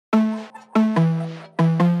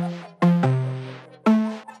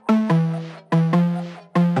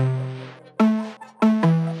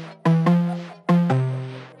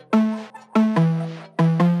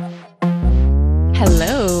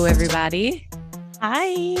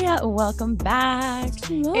Hi, welcome back.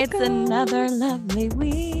 It's another lovely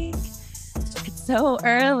week. It's so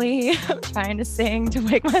early. I'm trying to sing to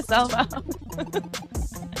wake myself up.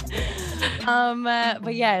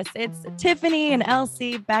 But yes, it's Tiffany and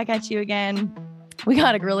Elsie back at you again. We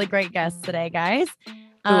got a really great guest today, guys.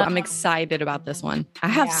 I'm excited about this one. I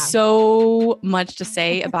have so much to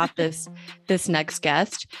say about this next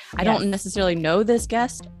guest. I don't necessarily know this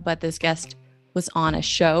guest, but this guest was on a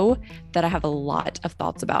show that I have a lot of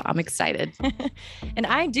thoughts about. I'm excited. And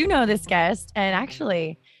I do know this guest, and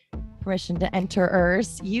actually, permission to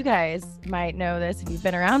enter-ers. You guys might know this if you've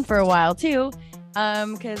been around for a while too,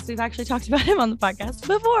 because we've actually talked about him on the podcast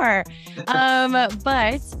before.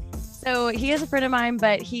 But so he is a friend of mine,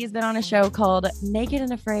 but he's been on a show called Naked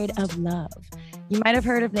and Afraid of Love. You might have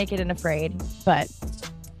heard of Naked and Afraid, but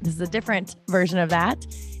this is a different version of that.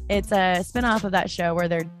 It's a spinoff of that show where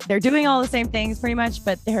they're doing all the same things pretty much,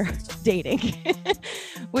 but they're dating,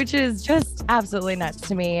 which is just absolutely nuts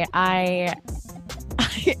to me.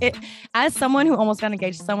 As someone who almost got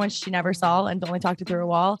engaged to someone she never saw and only talked to through a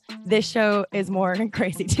wall, this show is more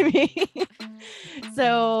crazy to me.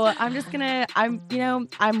 So I'm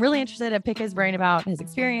really interested to pick his brain about his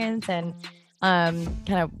experience and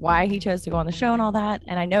kind of why he chose to go on the show and all that.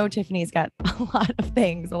 And I know Tiffany's got a lot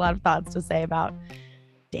of thoughts to say about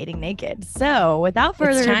dating naked. So without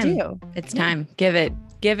further ado, it's time. Give it,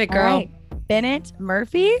 girl. All right. Bennett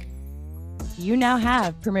Murphy, you now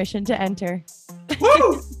have permission to enter.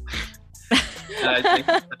 Woo! Thanks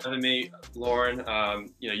for having me, Lauren.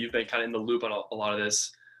 You've been kind of in the loop on a lot of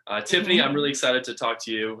this. Tiffany, I'm really excited to talk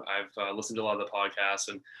to you. I've listened to a lot of the podcasts,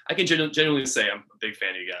 and I can genuinely say I'm a big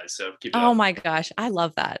fan of you guys. So keep it up. Oh my gosh, I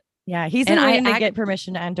love that. Yeah, he's been waiting to get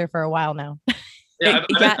permission to enter for a while now. Yeah,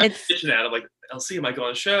 it's that. I'm like, Elsie, am I going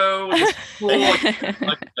on a show? Cool.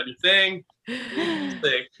 Anything?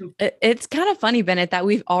 It's kind of funny, Bennett, that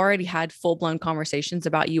we've already had full-blown conversations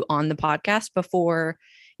about you on the podcast before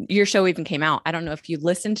your show even came out. I don't know if you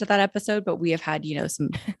listened to that episode, but we have had,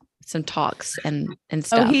 some talks and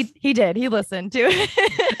stuff. Oh, he did. He listened to it.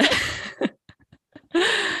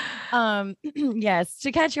 Yes.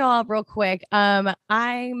 To catch you all up real quick.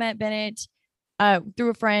 I met Bennett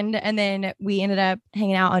through a friend, and then we ended up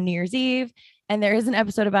hanging out on New Year's Eve. And there is an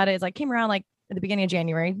episode about it. It's like came around like at the beginning of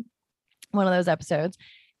January, one of those episodes.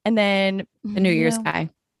 And then the New Year's guy.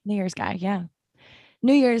 Yeah.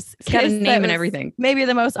 New Year's. It's got a name and everything. Maybe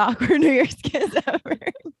the most awkward New Year's kiss ever.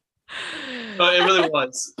 It really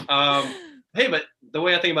was. Hey, but the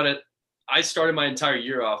way I think about it, I started my entire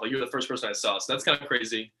year off. Like, you're the first person I saw. So that's kind of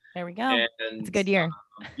crazy. There we go. And it's a good year.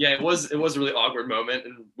 Yeah, it was a really awkward moment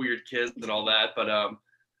and weird kiss and all that. But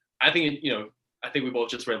I think we both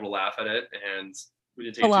just were able to laugh at it, and we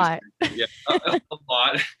didn't take a lot. Yeah, a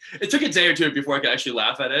lot. It took a day or two before I could actually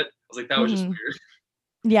laugh at it. I was like, that was just weird.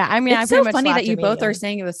 Yeah, I mean, it's so funny that you both are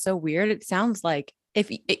saying it was so weird. It sounds like if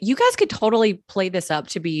you guys could totally play this up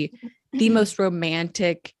to be the most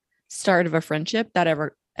romantic start of a friendship that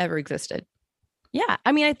ever existed. Yeah,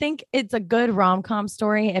 I mean, I think it's a good rom-com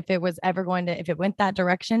story if it went that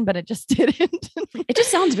direction, but it just didn't. It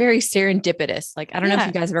just sounds very serendipitous. Like, I don't know if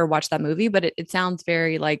you guys have ever watched that movie, but it sounds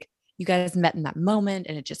very like you guys met in that moment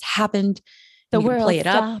and it just happened. The world play it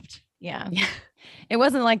stopped. Up. Yeah. It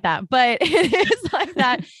wasn't like that, but it is like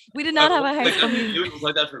that. We did not have a high school. It was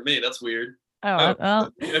like that for me. That's weird. Oh,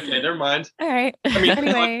 well. Okay, never mind. All right.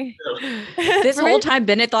 Anyway, this whole time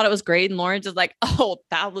Bennett thought it was great, and Lauren's just like, "Oh,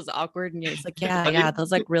 that was awkward," and it's like, "Yeah, that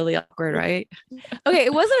was like really awkward, right?" Okay,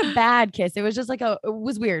 it wasn't a bad kiss. It was just like it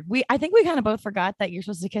was weird. I think we kind of both forgot that you're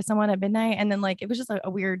supposed to kiss someone at midnight, and then like it was just a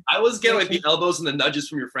weird. I was getting like the elbows and the nudges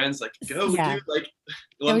from your friends, like, "Go, dude!" Like,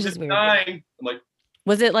 it was just weird. I'm like,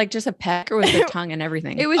 was it like just a peck, or was there tongue and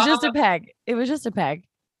everything? It was just a peg. It was just a peg.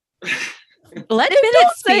 Let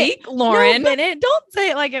Bennett speak, Lauren. No, Bennett, don't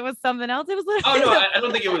say it like it was something else. It was like, oh no, I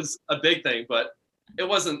don't think it was a big thing, but it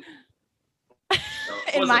wasn't.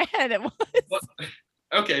 In my head, it was.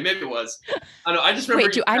 Okay, maybe it was. I know. I just remember.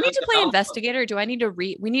 Wait, do I need to play investigator? Do I need to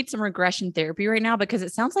read? We need some regression therapy right now because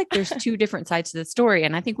it sounds like there's two different sides to the story,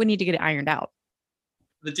 and I think we need to get it ironed out.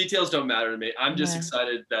 The details don't matter to me. I'm just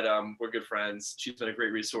excited that we're good friends. She's been a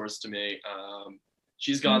great resource to me.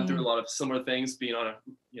 She's gone through a lot of similar things, being on a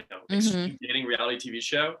extreme dating reality TV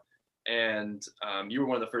show, and you were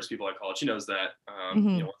one of the first people I called. She knows that. Once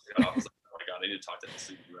I got off, I was like, oh my god, I need to talk to this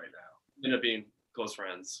right now. Ended up being close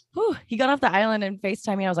friends. Whew, he got off the island and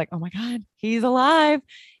FaceTimed me. I was like, oh my god, he's alive.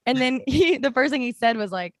 And then the first thing he said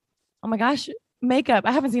was like, oh my gosh, makeup.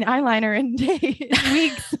 I haven't seen eyeliner in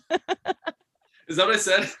weeks. Is that what I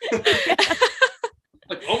said?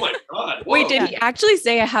 Like, oh my god. Whoa. Wait, did he actually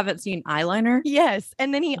say I haven't seen eyeliner? Yes.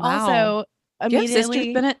 And then he also Do you have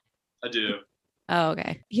sisters, Bennett? I do. Oh,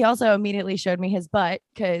 okay. He also immediately showed me his butt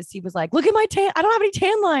because he was like, look at my tan. I don't have any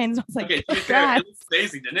tan lines. I was like, okay, to be fair, it was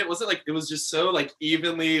amazing, didn't it? Wasn't like it was just so like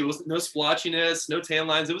evenly, it was no splotchiness, no tan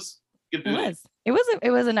lines. It was good booty. It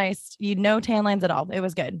was a nice, no tan lines at all. It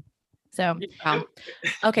was good. So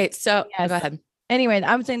okay, so yes. Go ahead. Anyway,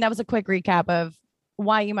 I'm saying that was a quick recap of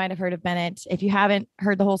why you might have heard of Bennett. If you haven't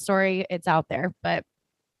heard the whole story, it's out there. But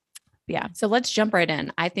yeah. So let's jump right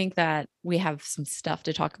in. I think that we have some stuff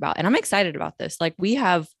to talk about, and I'm excited about this. Like, we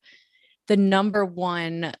have the number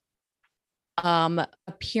one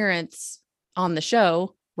appearance on the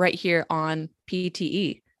show right here on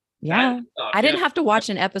PTE. Yeah. I didn't have to watch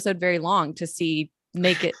an episode very long to see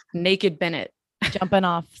naked Bennett jumping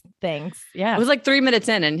off things. Yeah. It was like 3 minutes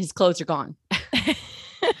in and his clothes are gone.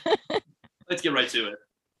 Let's get right to it.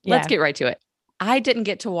 Let's get right to it. I didn't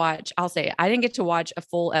get to watch a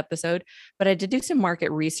full episode, but I did do some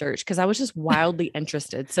market research because I was just wildly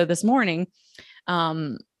interested. So this morning,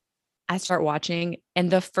 I start watching, and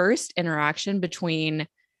the first interaction between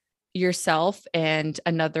yourself and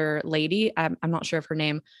another lady, I'm not sure of her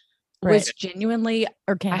name, was genuinely,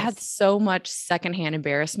 I had so much secondhand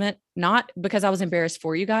embarrassment, not because I was embarrassed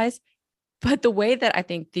for you guys, but the way that I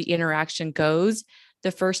think the interaction goes, the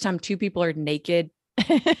first time two people are naked,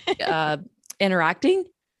 interacting,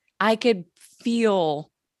 I could feel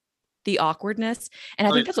the awkwardness. And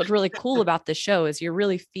I think that's what's really cool about this show is you're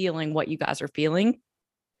really feeling what you guys are feeling.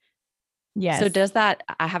 Yes. So does that,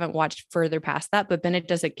 I haven't watched further past that, but Bennett,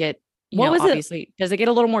 does it get, does it get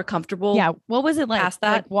a little more comfortable? Yeah. What was it like, past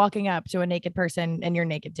that? like walking up to a naked person and you're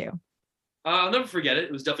naked too? I'll never forget it.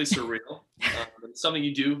 It was definitely surreal. Something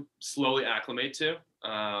you do slowly acclimate to,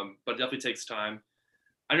 but it definitely takes time.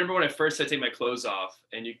 I remember when I first had to take my clothes off,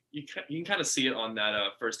 and you can kind of see it on that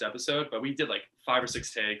first episode, but we did like 5 or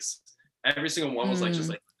 6 takes. Every single one was like just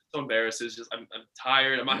like so embarrassed. It's just I'm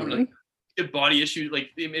tired. I'm not having like good body issue,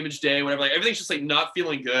 like the image day, whatever. Like everything's just like not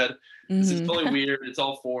feeling good. This is totally weird. It's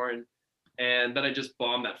all foreign. And then I just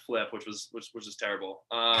bombed that flip, which was just terrible.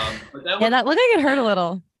 But that that looked like it hurt a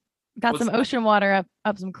little. Got some ocean water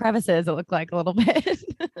up some crevices. It looked like a little bit.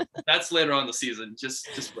 That's later on in the season. Just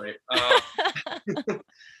wait.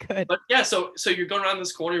 Good. But yeah, so you're going around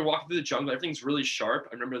this corner, you're walking through the jungle. Everything's really sharp.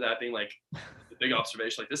 I remember that being like the big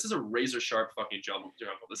observation. Like, this is a razor sharp fucking jungle.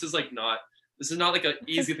 This is not like an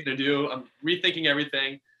easy thing to do. I'm rethinking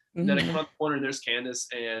everything. And then I come around the corner and there's Candace,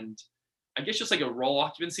 and I guess just like a role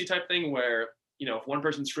occupancy type thing where, you know, if one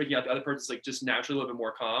person's freaking out, the other person's like just naturally a little bit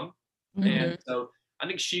more calm. And so I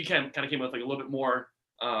think she kind of came with like a little bit more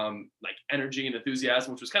like energy and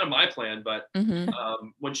enthusiasm, which was kind of my plan. But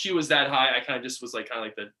when she was that high, I kind of just was like a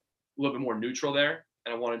little bit more neutral there.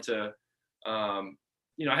 And I wanted to, I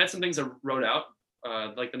had some things I wrote out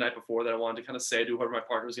like the night before that I wanted to kind of say to whoever my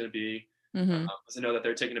partner was going to be. Because I know that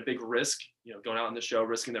they're taking a big risk, you know, going out on the show,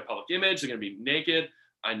 risking their public image. They're going to be naked.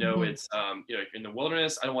 I know it's, in the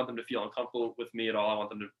wilderness. I don't want them to feel uncomfortable with me at all. I want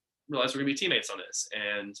them to realize we're going to be teammates on this.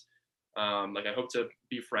 And I hope to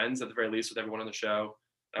be friends at the very least with everyone on the show.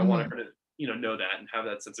 I want her to, know that and have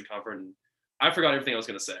that sense of comfort. And I forgot everything I was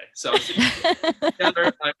going to say. So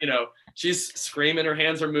together, she's screaming, her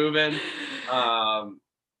hands are moving.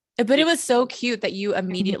 But it was so cute that you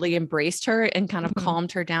immediately embraced her and kind of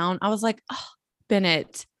calmed her down. I was like, oh,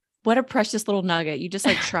 Bennett, what a precious little nugget. You just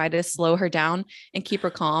like try to slow her down and keep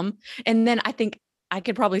her calm. And then I think I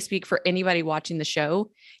could probably speak for anybody watching the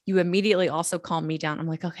show. You immediately also calmed me down. I'm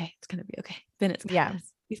like, okay, it's going to be okay. Bennett's got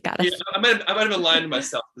us. He's got us. Yeah, I might have been lying to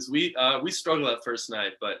myself because we struggled that first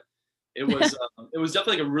night, but it was it was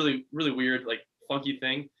definitely like a really, really weird, like funky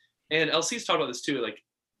thing. And LC's talked about this too, like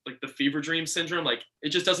the fever dream syndrome. Like it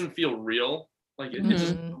just doesn't feel real. Like it's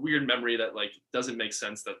just a weird memory that like doesn't make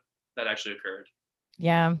sense that actually occurred.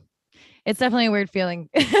 Yeah. It's definitely a weird feeling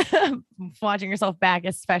watching yourself back,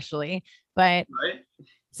 especially. But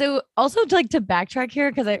so also to backtrack here,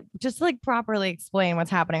 because I just properly explain what's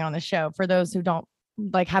happening on the show for those who don't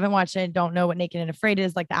haven't watched it, don't know what Naked and Afraid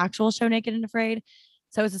is, like the actual show Naked and Afraid.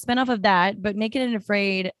 So it's a spinoff of that, but Naked and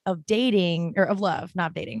Afraid of dating or of love,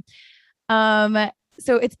 not dating.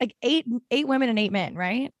 So it's like eight women and 8 men,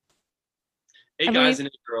 right? 8 guys and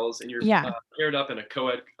 8 girls, and you're paired up in a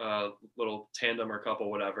co-ed little tandem or couple,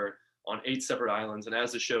 whatever, on 8 separate islands. And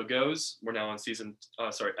as the show goes, we're now on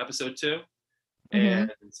episode 2.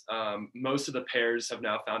 And most of the pairs have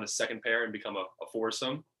now found a second pair and become a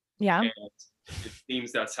foursome. Yeah. And it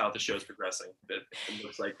seems that's how the show's progressing. It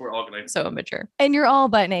looks like we're all going to so immature. And you're all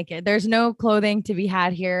butt naked. There's no clothing to be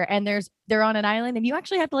had here. And they're on an island, and you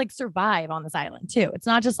actually have to survive on this island too. It's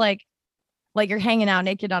not just like you're hanging out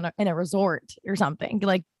naked in a resort or something.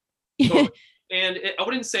 Totally. And I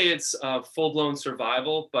wouldn't say it's full blown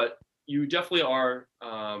survival, but you definitely are.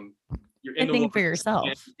 You're in the Think for yourself.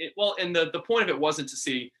 And the point of it wasn't to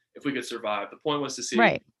see if we could survive. The point was to see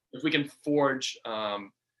if we can forge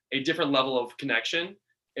a different level of connection.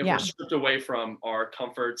 If we're stripped away from our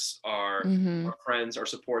comforts, our friends, our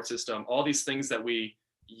support system, all these things that we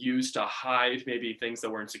use to hide maybe things that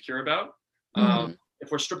we're insecure about.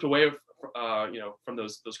 If we're stripped away from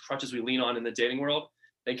those crutches we lean on in the dating world,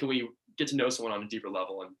 then can we get to know someone on a deeper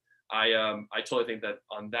level? And I totally think that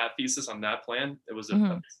on that thesis, on that plan, it was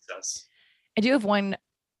a success. I do have one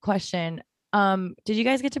question. Did you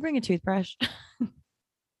guys get to bring a toothbrush?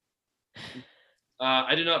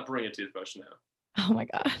 I did not bring a toothbrush, no. Oh my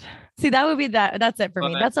God. See, that would be that's it for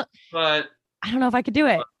me. But I don't know if I could do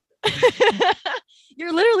it.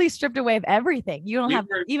 You're literally stripped away of everything. You don't have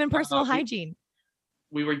even personal hygiene.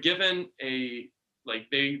 We were given they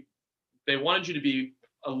wanted you to be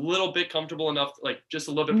a little bit comfortable enough, like just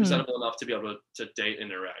a little bit presentable enough to be able to date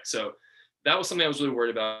and interact. So that was something I was really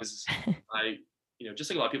worried about. Is just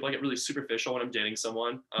like a lot of people, I get really superficial when I'm dating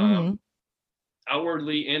someone,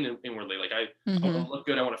 outwardly and inwardly. Like I want to look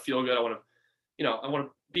good. I want to feel good. I want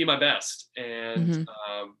to be my best. And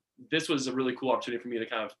this was a really cool opportunity for me to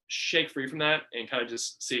kind of shake free from that and kind of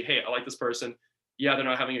just see, hey, I like this person. Yeah, they're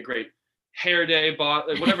not having a great hair day,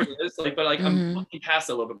 whatever it is. I'm looking past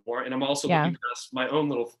that a little bit more, and I'm also looking past my own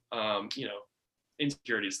little,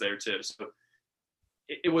 insecurities there too. So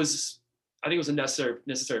it was, I think it was a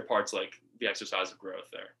necessary part to like the exercise of growth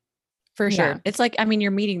there. For sure. It's like, I mean,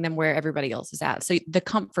 you're meeting them where everybody else is at. So the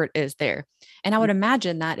comfort is there. And I would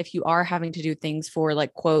imagine that if you are having to do things for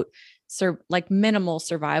like, quote, like minimal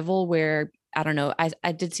survival, where, I don't know,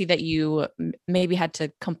 I did see that you maybe had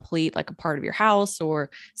to complete like a part of your house or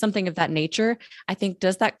something of that nature. I think,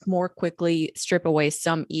 does that more quickly strip away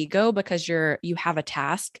some ego because you have a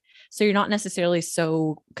task? So you're not necessarily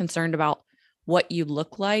so concerned about what you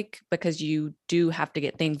look like because you do have to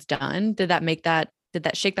get things done. Did that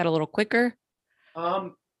shake that a little quicker?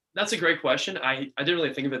 That's a great question. I didn't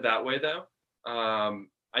really think of it that way though.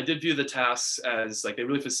 I did view the tasks as like, they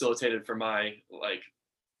really facilitated for my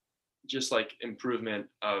just improvement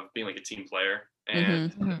of being like a team player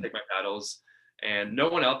and take my battles. And no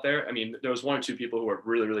one out there, I mean, there was one or two people who were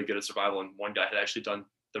really, really good at survival. And one guy had actually done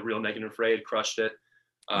the real Naked and Afraid, crushed it.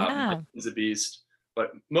 He's a beast.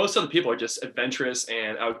 But most of the people are just adventurous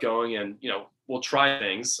and outgoing and, will try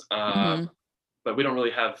things. But we don't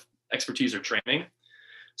really have expertise or training.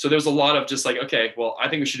 So there's a lot of just like, okay, well, I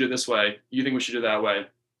think we should do it this way. You think we should do it that way.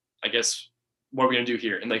 I guess, what are we going to do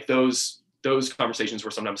here? And like those conversations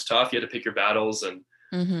were sometimes tough. You had to pick your battles, and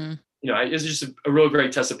it's just a real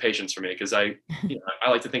great test of patience for me, because I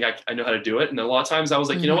like to think I know how to do it. And a lot of times I was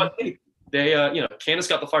like, you know what, hey, they Candace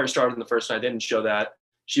got the fire started in the first night. They didn't show that.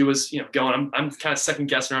 She was going. I'm kind of second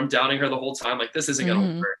guessing her. I'm doubting her the whole time. Like, this isn't going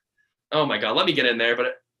to work. Oh my God, let me get in there,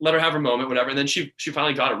 but let her have her moment, whatever. And then she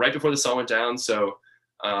finally got it right before the sun went down. So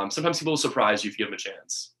sometimes people will surprise you if you give them a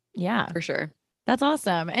chance. Yeah, for sure. That's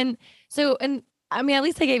awesome. And I mean, at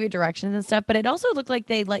least they gave you directions and stuff, but it also looked like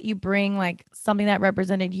they let you bring like something that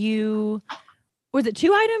represented you. Was it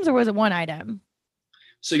 2 items or was it 1 item?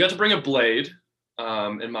 So you got to bring a blade.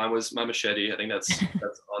 And mine was my machete. I think that's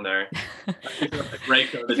on there. If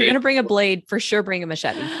you're going to bring a blade, for sure, bring a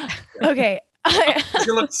machete. Okay. It's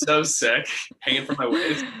gonna look so sick hanging from my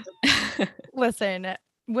waist. Listen,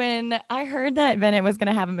 when I heard that Bennett was going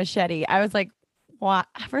to have a machete, I was like, what?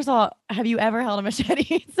 First of all, have you ever held a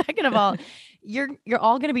machete? Second of all, you're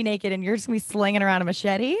all going to be naked and you're just going to be slinging around a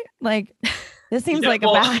machete. Like, this seems like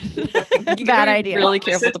a bad idea. Really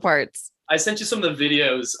careful with the parts. I sent you some of the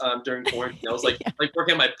videos during quarantine. I was like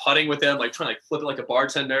working on my putting with him, like trying to flip it like a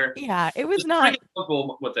bartender. Yeah, it was just not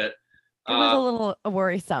comfortable with it. It was a little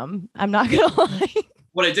worrisome. I'm not gonna lie.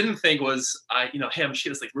 What I didn't think was, hey, I'm just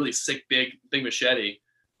gonna this like really sick big machete.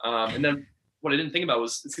 And then what I didn't think about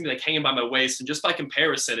was it's gonna be like hanging by my waist, and just by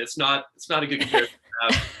comparison, it's not a good comparison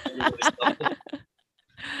to have.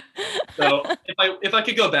 So if I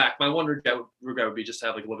could go back, my one regret would be just to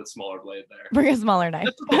have like a little bit smaller blade there. Bring a smaller knife.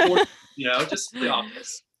 Just the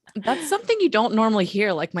obvious. That's something you don't normally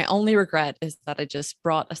hear. Like, my only regret is that I just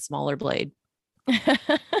brought a smaller blade.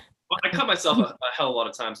 Well, I cut myself a hell of a lot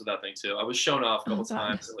of times with that thing too. I was shown off a couple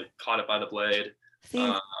times and like caught it by the blade.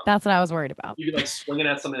 See, that's what I was worried about. You could like swing it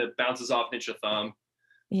at something that bounces off and hits your thumb.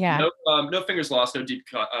 Yeah. No fingers lost, no deep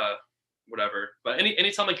cut, whatever. But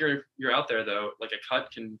anytime like you're out there though, like a cut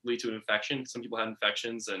can lead to an infection. Some people have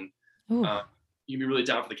infections, and you can be really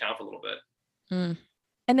down for the count for a little bit.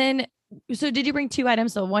 And then, so did you bring 2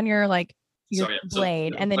 items? So one, your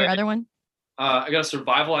blade, and then your other one. I got a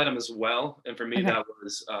survival item as well, and for me that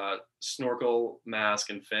was snorkel, mask,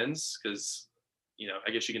 and fins, because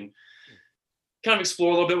I guess you can kind of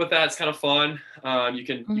explore a little bit with that. It's kind of fun. You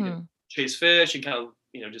can chase fish and kind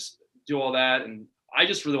of just do all that. And I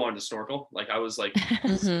just really wanted to snorkel. Like I was like,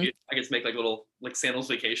 I get to make like little like sandals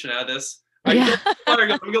vacation out of this. I'm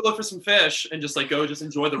gonna go look for some fish and just like go just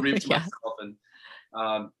enjoy the reef to myself.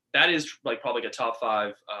 And that is like probably like a top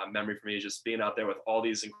 5 memory for me, just being out there with all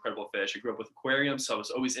these incredible fish. I grew up with aquariums, so I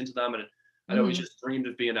was always into them, and I'd always just dreamed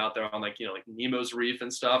of being out there on like like Nemo's reef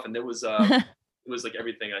and stuff. And it was like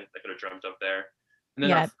everything I could have dreamt of there. And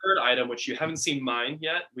then our third item, which you haven't seen mine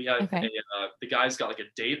yet, we have the guys got like a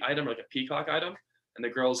date item, or like a peacock item, and the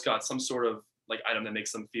girls got some sort of like item that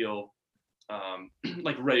makes them feel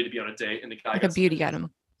like ready to be on a date. And the guy like a beauty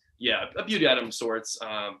item. Yeah, a beauty item of sorts.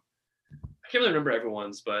 I can't really remember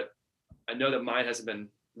everyone's, but I know that mine hasn't been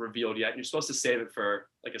revealed yet. And you're supposed to save it for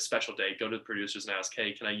like a special date. Go to the producers and ask,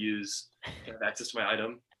 hey, can I have access to my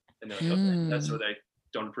item? And they're like, okay. That's where they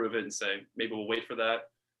don't approve it and say, maybe we'll wait for that.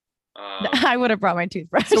 I would have brought my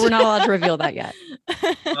toothbrush. So we're not allowed to reveal that yet.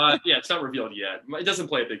 Yeah, it's not revealed yet. It doesn't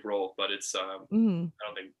play a big role, but it's, I don't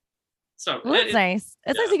think it's not. Well, it's nice.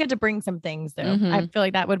 It's nice you get to bring some things though. I feel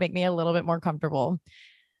like that would make me a little bit more comfortable.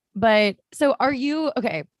 But so are you,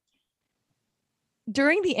 okay.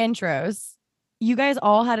 During the intros, you guys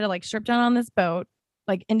all had to like strip down on this boat,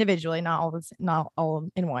 like individually, not all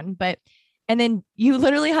in one, and then you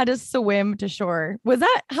literally had to swim to shore.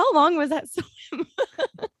 How long was that swim?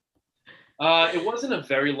 It wasn't a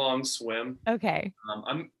very long swim. Okay.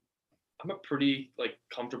 I'm a pretty like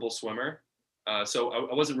comfortable swimmer. So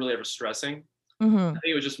I wasn't really ever stressing. I think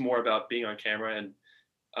it was just more about being on camera, and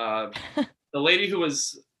the lady who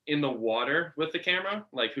was in the water with the camera,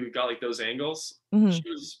 like who got like those angles, she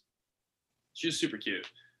was super cute.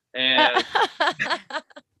 And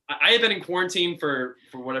I had been in quarantine for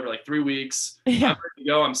whatever, like 3 weeks. I'm ready to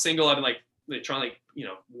go. I'm single. I've been like trying to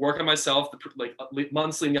work on myself like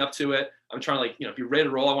months leading up to it. I'm trying to like be ready to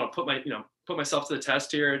roll. I want to put myself to the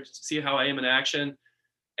test here, see how I am in action.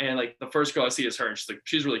 And like the first girl I see is her, and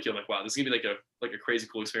she's really cute. I'm like, wow, this is gonna be like a crazy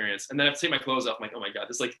cool experience. And then I have to take my clothes off. I'm like, oh my god,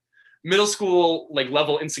 this like middle school like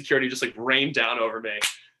level insecurity just like rained down over me.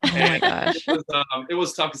 Oh my gosh. It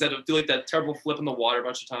was tough because I had to do like that terrible flip in the water a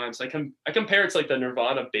bunch of times. I compare it to like the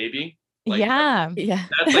Nirvana Baby. Like, yeah.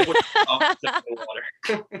 That's like what the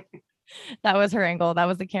water. That was her angle. That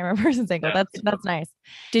was the camera person's angle. Yeah. That's nice.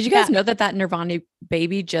 Did you guys know that Nirvana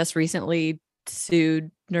Baby just recently sued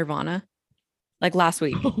Nirvana? Like last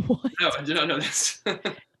week? No, I did not know this.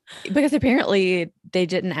 Because apparently they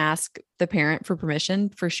didn't ask the parent for permission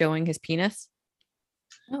for showing his penis.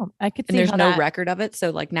 Oh, I could see. And there's no record of it. So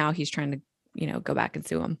like now he's trying to, go back and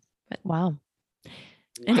sue him. But wow.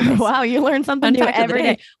 Anyways, wow, you learn something new every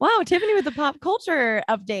day. Wow, Tiffany with the pop culture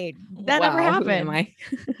update. That never happened. Who am I?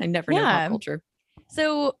 I never know pop culture.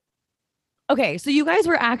 So, okay, so you guys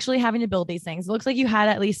were actually having to build these things. It looks like you had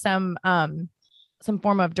at least some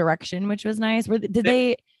form of direction, which was nice. Were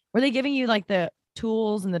they giving you like the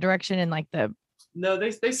tools and the direction and like the? No,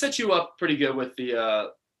 they set you up pretty good with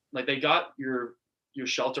the like they got your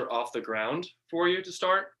shelter off the ground for you to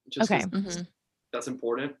start. Just okay. That's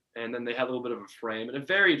important. And then they had a little bit of a frame, and it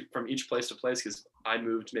varied from each place to place because I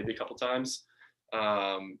moved maybe a couple times.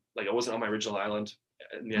 Like I wasn't on my original island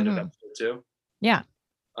in the end of episode 2. Yeah.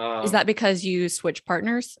 Is that because you switch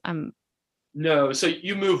partners? No. So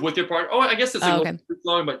you move with your partner. Oh, I guess it's like okay.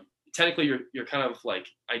 flowing, but technically you're kind of like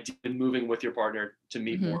ideally moving with your partner to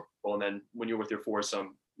meet more people. And then when you're with your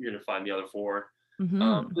foursome, you're going to find the other 4.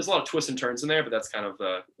 There's a lot of twists and turns in there, but that's kind of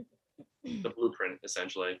the blueprint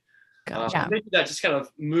essentially. Gotcha. Maybe that just kind of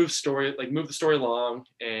move the story along,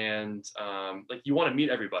 and like you want to meet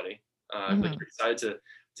everybody. Like you're excited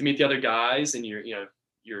to meet the other guys, and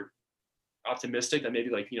you're optimistic that maybe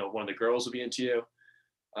like one of the girls will be into you.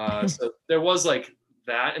 So there was like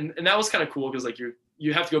that, and that was kind of cool because like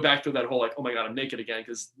you have to go back through that whole like, oh my god, I'm naked again,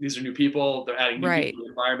 because these are new people, they're adding new people to the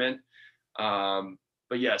environment.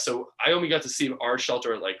 But yeah, so I only got to see our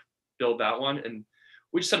shelter like build that one, and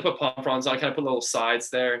we just had to put pom fronds on, kind of put little sides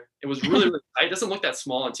there. It was really, really tight. It doesn't look that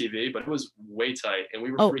small on TV, but it was way tight, and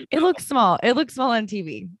we were. Oh, it looks small. It looks small on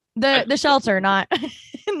TV. The shelter, not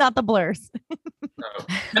the blurs.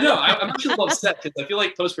 No, I'm actually a little upset because I feel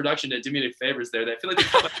like post production did me any favors there. I feel like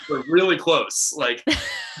they were really close. Like,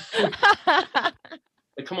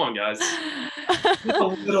 come on, guys, it's a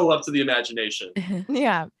little up to the imagination.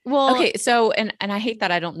 Yeah. Well, okay. So, and I hate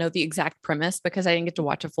that I don't know the exact premise because I didn't get to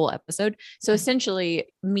watch a full episode. So essentially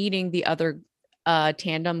meeting the other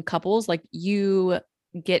tandem couples, like you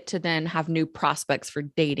get to then have new prospects for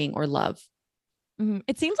dating or love.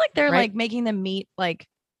 It seems like they're like making them meet like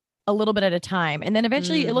a little bit at a time. And then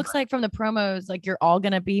eventually it looks like from the promos, like you're all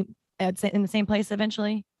going to be in the same place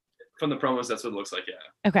eventually. From the promos, that's what it looks like.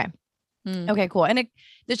 Yeah. Okay. Okay, cool. And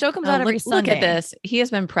the show comes out every Sunday. Look at this. He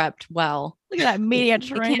has been prepped well. Look at that media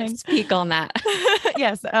training. Can't speak on that.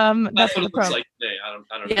 Yes. That's what it looks like today. I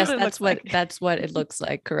don't yes, know. that's what it looks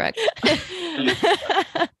like. Correct.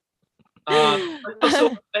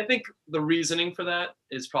 So I think the reasoning for that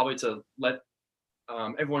is probably to let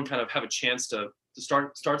everyone kind of have a chance to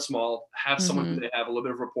start small, have someone who they have a little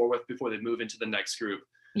bit of rapport with before they move into the next group.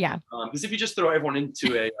 Yeah. Because if you just throw everyone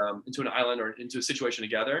into an island or into a situation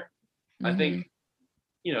together, I think,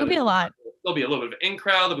 it'll be a lot. There'll be a little bit of in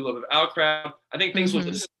crowd, there'll be a little bit of out crowd. I think things will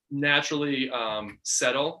just naturally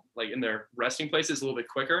settle like in their resting places a little bit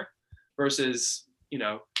quicker versus,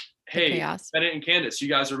 hey, Bennett and Candace, you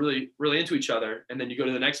guys are really, really into each other. And then you go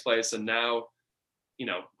to the next place and now,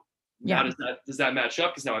 how does that match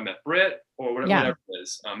up? Because now I met Britt or whatever it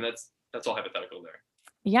is. That's all hypothetical there.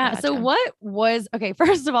 Yeah. Gotcha. So what was, okay,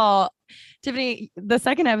 first of all, Tiffany, the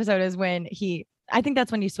second episode is when I think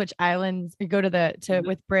that's when you switch islands, you go to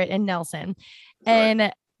with Britt and Nelson.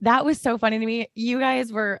 And that was so funny to me. You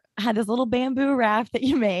guys had this little bamboo raft that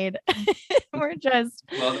you made. We're just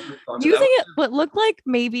using it, what looked like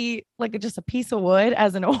maybe like just a piece of wood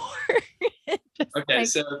as an oar. Okay.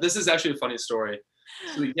 So this is actually a funny story.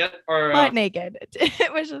 So we get our butt naked.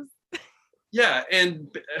 It was just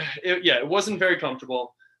and it wasn't very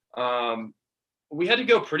comfortable. We had to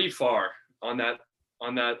go pretty far on that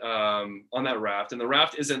raft, and the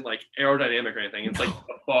raft isn't like aerodynamic or anything. It's like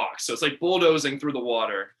a box, so it's like bulldozing through the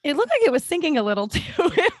water. It looked like it was sinking a little too.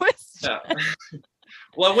 It was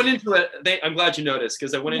Well, I went into it. I'm glad you noticed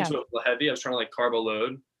because I went into it heavy. I was trying to like carbo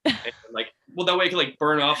load, and that way I could like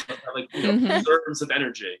burn off reserves of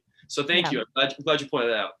energy. So thank you. I'm glad you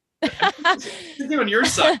pointed that out. On your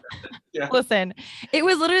side. Yeah. Listen, it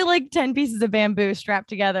was literally like 10 pieces of bamboo strapped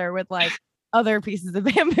together with like other pieces of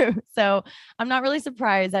bamboo. So I'm not really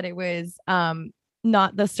surprised that it was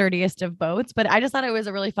not the sturdiest of boats, but I just thought it was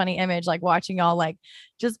a really funny image, like watching y'all like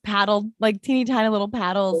just paddled like teeny tiny little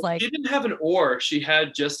paddles. Like she didn't have an oar. She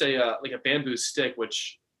had just a bamboo stick,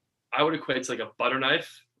 which I would equate to like a butter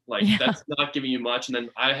knife. Like that's not giving you much. And then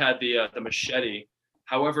I had the machete.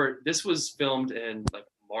 However, this was filmed in like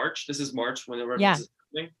March. This is March whenever this is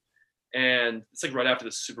happening. And it's like right after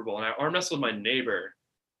the Super Bowl. And I arm wrestled my neighbor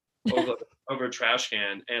over a trash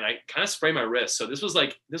can, and I kind of sprayed my wrist. So this was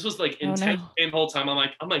like intense pain the whole time.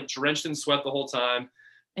 I'm like drenched in sweat the whole time,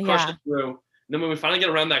 crushed it through. And then when we finally get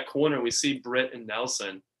around that corner, we see Britt and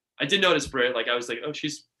Nelson. I did notice Britt. Like I was like, oh,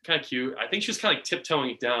 she's kind of cute. I think she was kind of like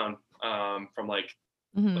tiptoeing down from like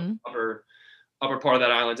the upper part of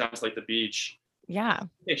that island down to like the beach. Yeah,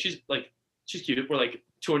 she's cute. We're like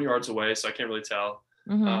 200 yards away, so I can't really tell.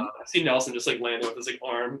 I see Nelson just like landing with his like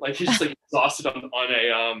arm, like he's just like exhausted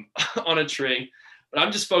on a tree. But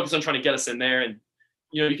I'm just focused on trying to get us in there, and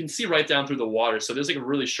you can see right down through the water. So there's like a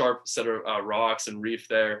really sharp set of rocks and reef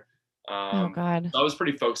there. Oh God! So I was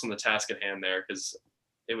pretty focused on the task at hand there because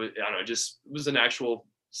it was it was an actual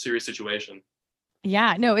serious situation.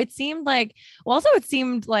 Yeah, no, it seemed like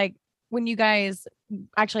when you guys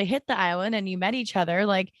actually hit the island and you met each other,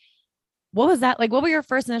 like what was that like? What were your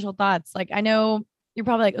first initial thoughts? Like I know you're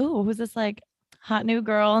probably like, oh, who's this like hot new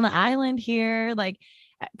girl on the island here? Like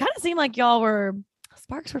it kind of seemed like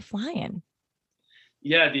sparks were flying.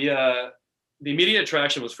 Yeah, the immediate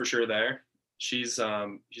attraction was for sure there. She's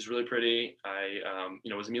really pretty. I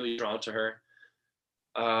was immediately drawn to her.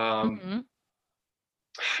 I'm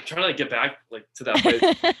trying to like get back like to that place.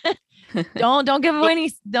 don't give away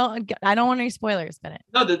I don't want any spoilers, Bennett.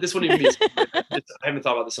 No, this wouldn't even be I haven't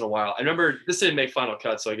thought about this in a while. I remember this didn't make final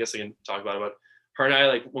cut, so I guess I can talk about it. But her and I,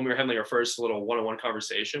 like when we were having like our first little one-on-one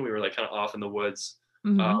conversation, we were like kind of off in the woods, a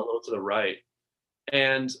little to the right.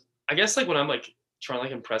 And I guess like when I'm like trying to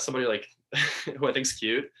like impress somebody like who I think's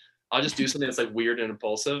cute, I'll just do something that's like weird and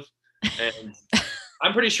impulsive. And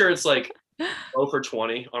I'm pretty sure it's like 0 for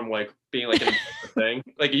 20 on like being like an thing.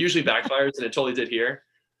 Like it usually backfires, and it totally did here.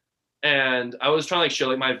 And I was trying to like show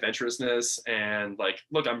like my adventurousness and like,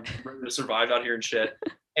 look, I'm ready to survive out here and shit.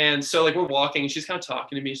 And so like we're walking and she's kind of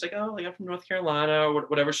talking to me. She's like, oh, like I'm from North Carolina or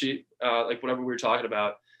whatever whatever we were talking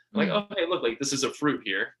about. I'm like, oh, hey, look, like this is a fruit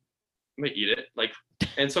here. I'm gonna eat it. Like,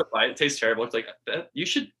 and so it tastes terrible. It's like that. You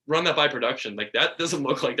should run that by production. Like that doesn't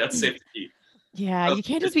look like that's safe to eat. Yeah, you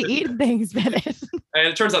can't just be eating things, Bennett. And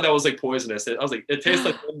it turns out that was like poisonous. I was like, it tastes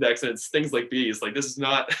like index and it stings like bees. Like this is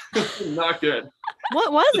not not good.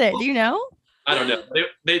 What was it? Do you know? I don't know.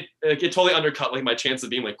 It totally undercut like my chance of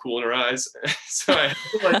being like cool in her eyes. So I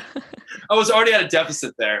was already at a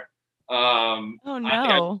deficit there. Oh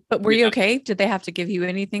no! But were you okay? Did they have to give you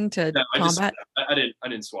anything to combat? I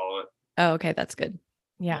didn't swallow it. Oh, okay, that's good.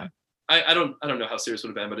 Yeah. I don't know how serious it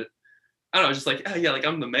would have been, but I don't know, just like, oh, yeah, like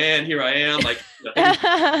I'm the man, here I am, like,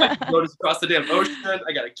 I go across the damn ocean.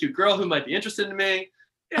 I got a cute girl who might be interested in me.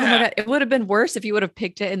 Yeah. Oh my God, it would have been worse if you would have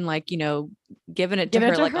picked it and like, given it to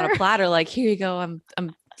her like on a platter, like, here you go, I'm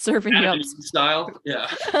serving you up style. Yeah.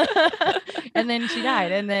 And then she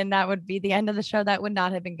died, and then that would be the end of the show. That would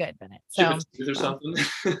not have been good, Bennett. So or something.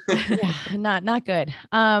 Yeah, not good.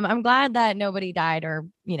 I'm glad that nobody died or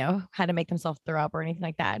had to make themselves throw up or anything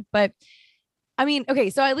like that. But I mean, okay,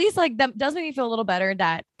 so at least like that does make me feel a little better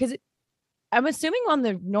that because I'm assuming on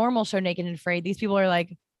the normal show Naked and Afraid, these people are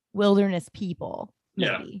like wilderness people, maybe.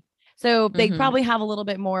 Yeah. So they probably have a little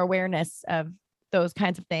bit more awareness of those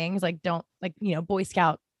kinds of things, like don't like Boy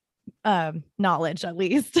Scout knowledge at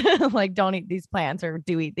least, like don't eat these plants or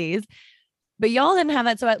do eat these. But y'all didn't have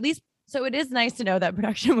that, so at least it is nice to know that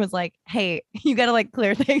production was like, hey, you got to like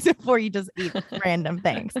clear things before you just eat random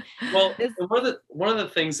things. Well, one of the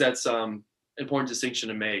things that's important distinction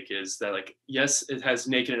to make is that, like, yes, it has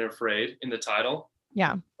Naked and Afraid in the title.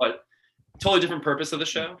 Yeah. But totally different purpose of the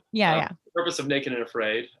show. Yeah. The purpose of Naked and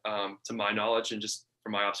Afraid, to my knowledge and just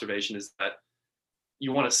from my observation, is that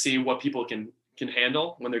you want to see what people can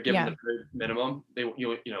handle when they're given the very minimum.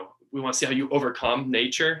 We want to see how you overcome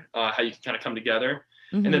nature, how you can kind of come together.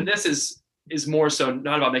 Mm-hmm. And then this is more so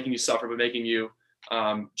not about making you suffer, but making you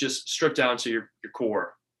just strip down to your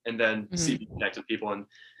core, and then see if you connect with people, and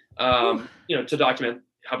to document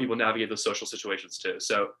how people navigate those social situations too.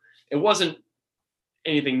 So it wasn't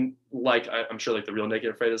anything like I'm sure like the real Naked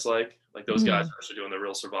and Afraid is like those guys are actually doing the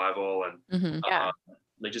real survival, and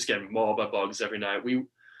they just getting mauled by bugs every night.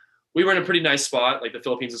 We were in a pretty nice spot. Like the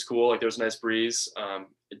Philippines is cool. Like there was a nice breeze. I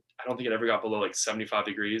don't think it ever got below like 75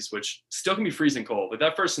 degrees, which still can be freezing cold. Like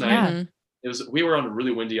that first night, we were on a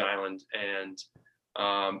really windy island, and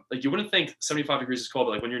like you wouldn't think 75 degrees is cold,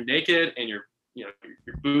 but like when you're naked and your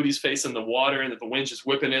booty's facing the water and that the wind's just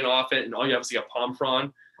whipping in off it, and all you have is like a palm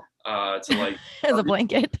frond to like as a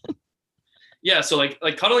blanket. Yeah, so like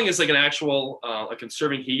cuddling is like an actual like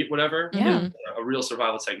conserving heat, whatever. Yeah, a real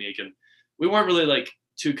survival technique, and we weren't really like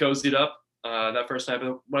too cozied up that first night.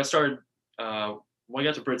 But when I started, when I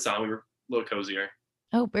got to Brits Island, we were a little cozier.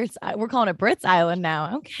 Oh, Brits! We're calling it Brits Island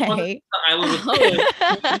now. Okay. Island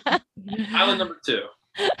number 2.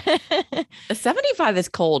 75 is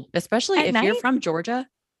cold, especially if you're from Georgia.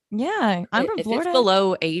 Yeah, I'm from Florida. If it's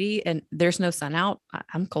below 80 and there's no sun out,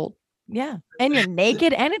 I'm cold. Yeah, and you're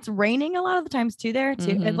naked, and it's raining a lot of the times too. There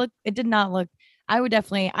too, it did not look. I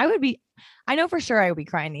know for sure I would be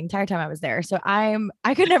crying the entire time I was there. So I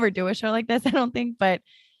could never do a show like this, I don't think. But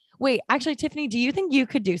wait, actually, Tiffany, do you think you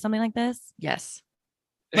could do something like this? Yes.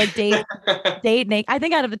 Like date naked. I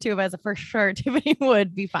think out of the two of us, for sure, Tiffany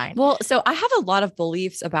would be fine. Well, so I have a lot of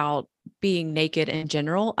beliefs about being naked in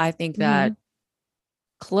general. I think that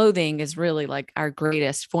clothing is really like our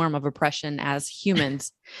greatest form of oppression as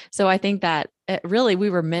humans. So I think that really we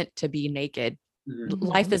were meant to be naked. Mm-hmm.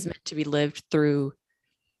 Life is meant to be lived through,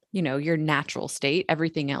 your natural state.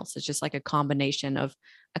 Everything else is just like a combination of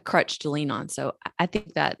a crutch to lean on. So I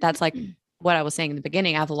think that that's like what I was saying in the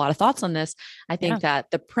beginning. I have a lot of thoughts on this. I think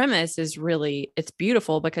that the premise is really, it's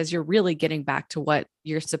beautiful because you're really getting back to what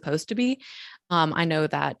you're supposed to be. I know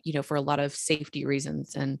that, for a lot of safety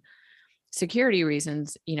reasons and security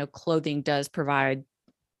reasons, clothing does provide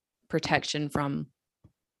protection from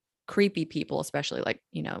creepy people, especially like,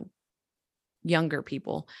 younger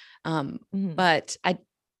people. But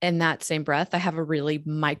in that same breath, I have a really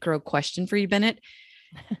micro question for you, Bennett.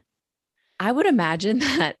 I would imagine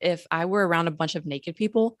that if I were around a bunch of naked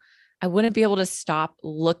people, I wouldn't be able to stop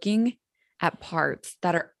looking at parts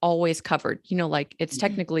that are always covered. Like it's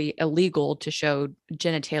technically illegal to show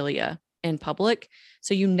genitalia in public.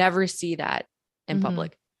 So you never see that in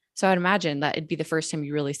public. So I'd imagine that it'd be the first time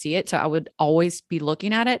you really see it. So I would always be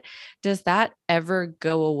looking at it. Does that ever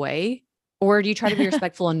go away? Or do you try to be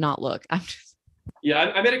respectful and not look? I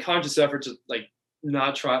made a conscious effort to like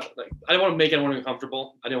not try, like I didn't want to make anyone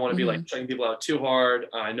uncomfortable. I didn't want to be like checking people out too hard.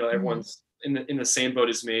 I know everyone's in the same boat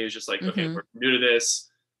as me. It's just like, okay, we're new to this.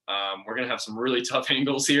 We're gonna have some really tough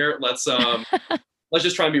angles here. Let's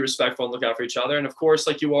just try and be respectful and look out for each other. And of course,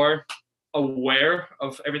 like you are aware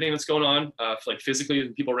of everything that's going on, like physically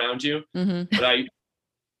and people around you. But I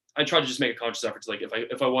try to just make a conscious effort to like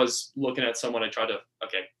if I was looking at someone, I try to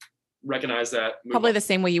recognize that. Probably the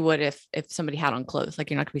same way you would if somebody had on clothes,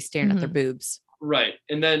 like you're not gonna be staring at their boobs. Right.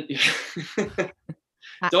 And then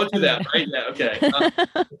don't do that. Right. Yeah. Okay.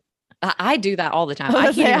 I do that all the time. I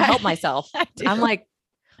can't even help myself. I'm like,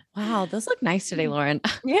 Wow, those look nice today, Lauren.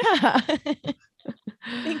 Yeah.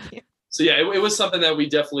 Thank you. So yeah, it was something that we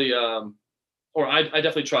definitely, or I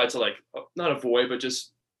definitely tried to like not avoid, but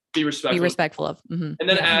just be respectful. Be respectful of. And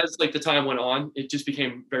then as like the time went on, it just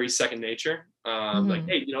became very second nature. Like,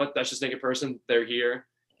 hey, you know what? That's just naked person. They're here.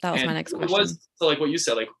 That was my next question. It was so like what you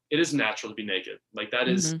said, like it is natural to be naked. Like that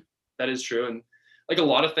is true. And like a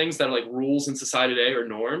lot of things that are like rules in society today or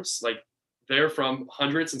norms, like they're from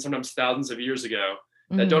hundreds and sometimes thousands of years ago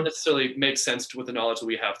that don't necessarily make sense with the knowledge that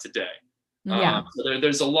we have today. So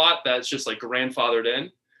there's a lot that's just like grandfathered in.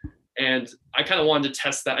 And I kind of wanted to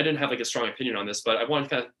test that. I didn't have like a strong opinion on this, but I wanted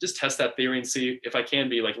to kind of just test that theory and see if I can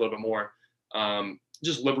be like a little bit more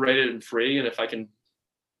just liberated and free. And if I can,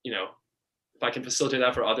 you know, if I can facilitate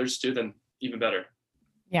that for others too, then even better.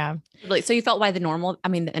 Yeah. So you felt by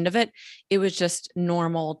the end of it, it was just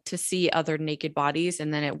normal to see other naked bodies.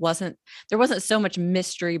 And then there wasn't so much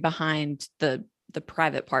mystery behind the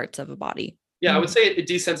private parts of a body. Yeah, I would say it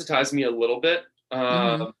desensitized me a little bit.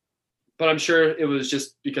 But I'm sure it was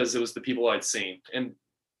just because it was the people I'd seen. And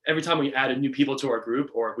every time we added new people to our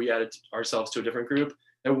group or we added ourselves to a different group,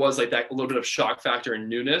 there was like that little bit of shock factor and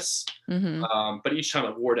newness. But each time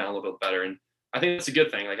it wore down a little bit better. And I think that's a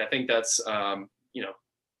good thing. Like, I think that's, you know,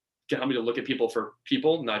 help me to look at people for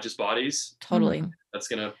people, not just bodies. Totally. That's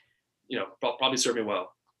going to, you know, probably serve me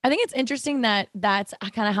well. I think it's interesting that that's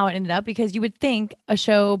kind of how it ended up, because you would think a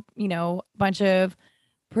show, you know, a bunch of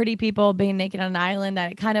pretty people being naked on an island,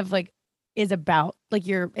 that it kind of like is about like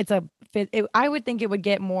I would think it would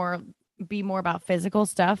be more about physical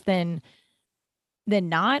stuff than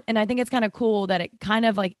not. And I think it's kind of cool that it kind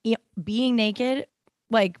of like being naked,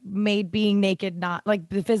 like made being naked, not like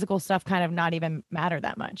the physical stuff kind of not even matter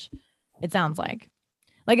that much. It sounds like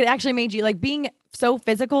it actually made you, like, being so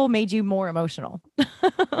physical made you more emotional.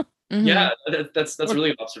 Yeah, that's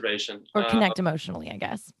really an observation. Or connect emotionally, I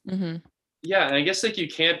guess. Yeah, and I guess like you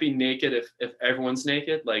can't be naked if everyone's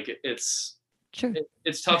naked. Like it's true.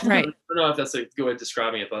 It's tough. Right. I don't know if that's a good way of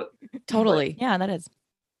describing it, but totally. Yeah, that is.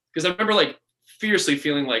 Because I remember like fiercely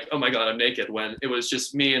feeling like, oh my God, I'm naked, when it was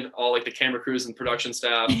just me and all like the camera crews and production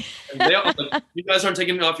staff. And they all like, you guys aren't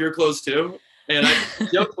taking off your clothes too? And I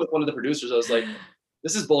joked with one of the producers. I was like,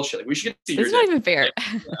 this is bullshit. Like, we should get to see this your is not even fair.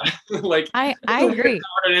 Like, I agree.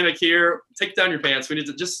 Dynamic here. Take down your pants. We need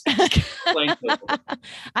to just I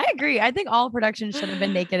agree. I think all productions should have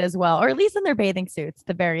been naked as well, or at least in their bathing suits,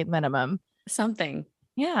 the very minimum. Something.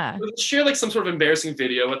 Yeah. Share like some sort of embarrassing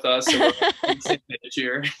video with us. So we're on the same page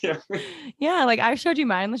here. Yeah, like I showed you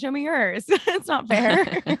mine. Let's show me yours. It's not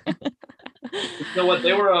fair. You know what?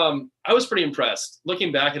 They were. I was pretty impressed.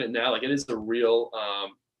 Looking back at it now, like it is a real,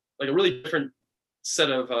 like a really different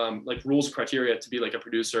set of like rules and criteria to be like a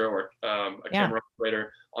producer or a camera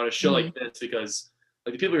operator on a show like this, because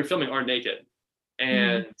like the people you're filming are naked,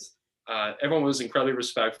 and everyone was incredibly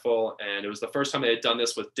respectful, and it was the first time they had done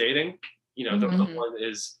this with dating. You know, the one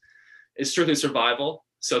is strictly survival,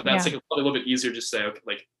 so that's like a little bit easier to say. Okay,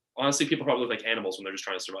 like honestly, people probably look like animals when they're just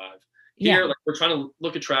trying to survive. Here, like we're trying to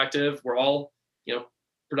look attractive. We're all, you know,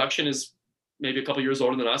 production is maybe a couple years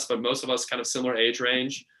older than us, but most of us kind of similar age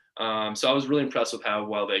range. So I was really impressed with how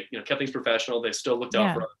well they, you know, kept things professional. They still looked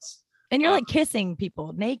out for us. And you're like kissing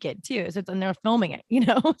people naked too. So and they're filming it, you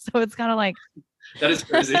know, so it's kind of like, that is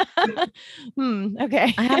crazy.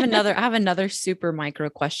 Okay. I have another super micro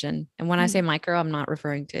question. And when I say micro, I'm not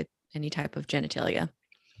referring to any type of genitalia.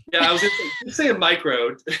 Yeah, I was going to say a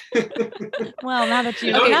micro. Well, now that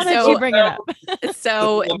you bring it up.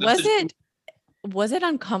 So was it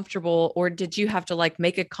uncomfortable, or did you have to like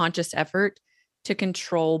make a conscious effort to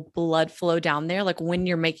control blood flow down there, like when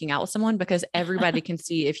you're making out with someone, because everybody can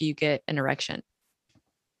see if you get an erection?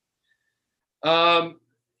 Was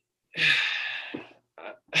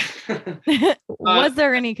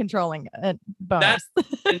there any controlling bonus?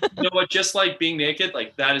 You know what? Just like being naked,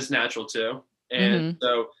 like that is natural too. And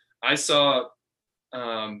so I saw,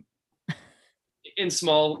 in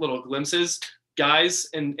small little glimpses, guys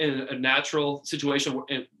in a natural situation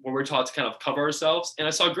where we're taught to kind of cover ourselves. And I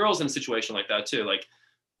saw girls in a situation like that too. Like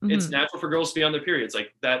it's natural for girls to be on their periods.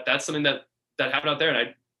 Like that's something that happened out there. And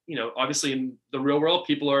I, you know, obviously in the real world,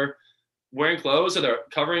 people are wearing clothes or they're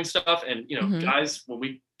covering stuff. And, you know, guys, when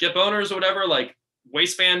we get boners or whatever, like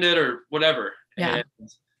waistbanded or whatever. Yeah.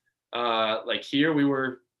 And like here we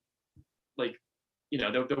were like, you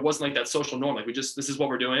know, there wasn't like that social norm. Like this is what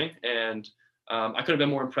we're doing. And I could have been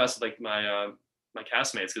more impressed with like my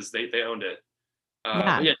castmates, because they owned it.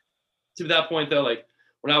 Yeah. To that point though, like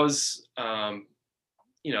when I was,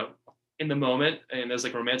 you know, in the moment and there's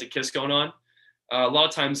like a romantic kiss going on, a lot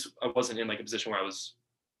of times I wasn't in like a position where I was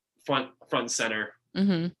front and center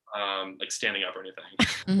like standing up or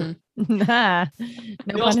anything. Nah,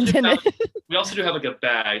 no pun intended. We also do have like a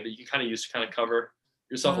bag that you can kind of use to kind of cover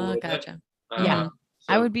yourself a little bit. Yeah, so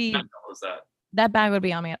I would be. That bag would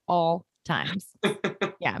be on me at all times.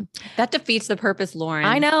 Yeah, that defeats the purpose, Lauren.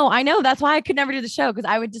 I know. That's why I could never do the show, because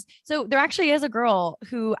I would just. So there actually is a girl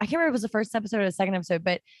who I can't remember if it was the first episode or the second episode,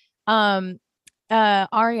 but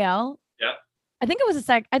Ariel. Yeah. I think it was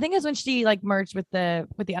I think it was when she like merged with the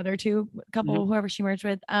other two couple, whoever she merged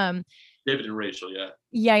with. David and Rachel, yeah.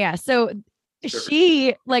 Yeah. So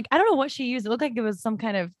she like, I don't know what she used. It looked like it was some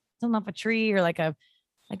kind of something off a tree or like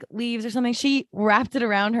leaves or something. She wrapped it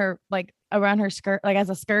around her skirt, like as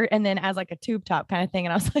a skirt, and then as like a tube top kind of thing.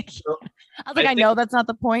 And I was like, I know that's not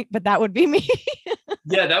the point, but that would be me.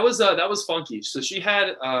 Yeah, that was funky. So she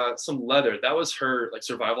had some leather. That was her like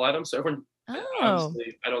survival item. So everyone,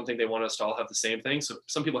 obviously, I don't think they want us to all have the same thing. So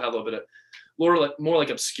some people have a little bit of more like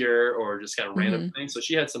obscure or just kind of random things. So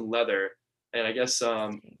she had some leather, and I guess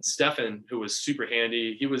Stefan, who was super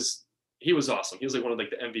handy, he was awesome. He was like one of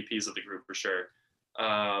like the MVPs of the group for sure.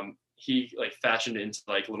 He like fashioned it into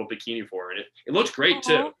like a little bikini for her, and it looked great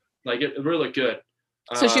too. Like it really looked good.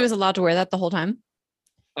 So she was allowed to wear that the whole time?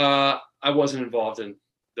 I wasn't involved in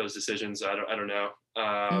those decisions. I don't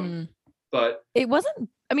know. But it wasn't.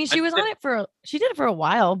 I mean, she did it for a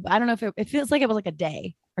while, but I don't know if it feels like it was like a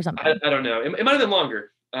day or something. I don't know. It might have been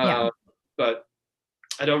longer. But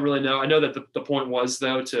I don't really know. I know that the point was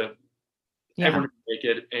though to everyone make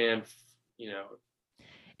it, and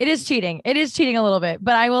it is cheating. It is cheating a little bit,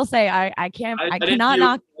 but I will say I cannot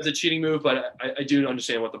knock it as a cheating move, but I do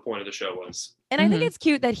understand what the point of the show was. And I think it's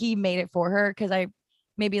cute that he made it for her, because I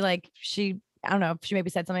don't know, she maybe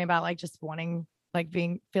said something about like just wanting like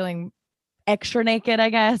feeling extra naked, I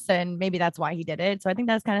guess, and maybe that's why he did it. So I think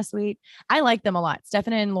that's kind of sweet. I like them a lot.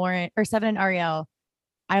 Stefan and Ariel.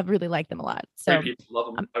 I really like them a lot. So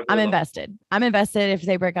love them. I'm invested. I'm invested. If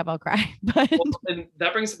they break up, I'll cry. But and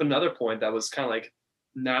that brings up another point that was kind of like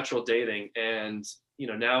natural dating, and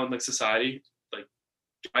now in like society, like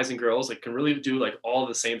guys and girls like can really do like all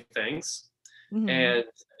the same things, and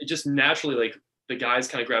it just naturally like the guys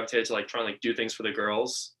kind of gravitated to like trying to like do things for the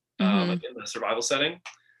girls, like in the survival setting,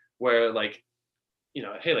 where like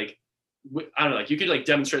hey, like I don't know, like you could like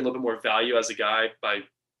demonstrate a little bit more value as a guy by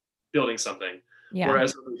building something. Yeah.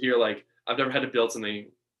 Whereas over here, like I've never had to build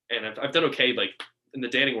something, and I've done okay like in the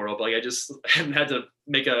dating world, but like I just haven't had to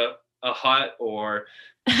make a hut or.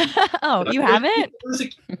 Oh, you haven't?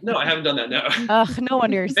 No, I haven't done that. No. No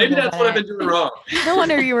wonder you're single. Maybe that's what I've been doing wrong. No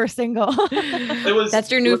wonder you were single.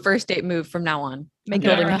 That's your new first date move from now on. Make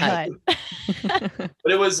building a hut.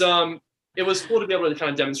 But it was cool to be able to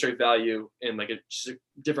kind of demonstrate value in like just a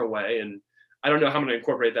different way, and I don't know how I'm going to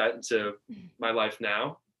incorporate that into my life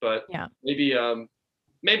now. But maybe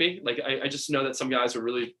like I just know that some guys are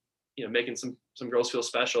really, making some girls feel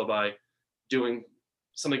special by doing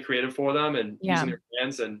something creative for them and using their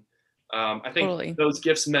hands. And I think those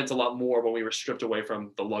gifts meant a lot more when we were stripped away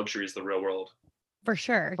from the luxuries of the real world. For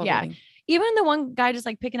sure. Totally. Yeah. Even the one guy just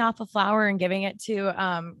like picking off a flower and giving it to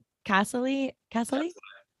Cassily.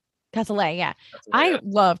 Yeah. I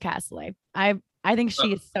love Cassily. I think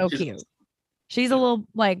she is so cute. She's a little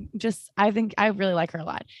like I think I really like her a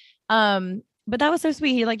lot. But that was so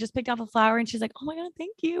sweet. He like just picked off a flower and she's like, "Oh my God,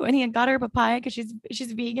 thank you." And he had got her a papaya because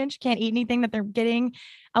she's vegan. She can't eat anything that they're getting.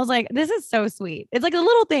 I was like, this is so sweet. It's like a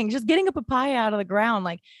little thing, just getting a papaya out of the ground.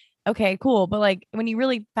 Like, okay, cool. But like when you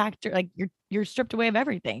really factor, like you're stripped away of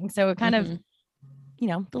everything. So it kind of,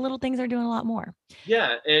 the little things are doing a lot more.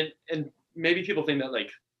 Yeah. And maybe people think that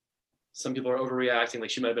like some people are overreacting,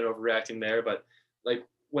 like she might have been overreacting there, but like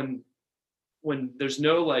when there's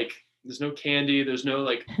no candy, there's no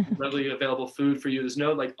like readily available food for you, there's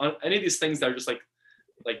no like any of these things that are just like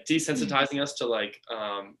desensitizing us to like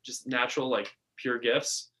just natural like pure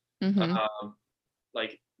gifts.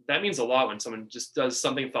 Like that means a lot when someone just does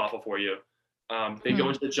something thoughtful for you. They go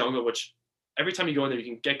into the jungle, which every time you go in there you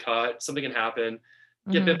can get cut, something can happen,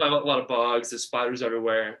 get bit by a lot of bugs, there's spiders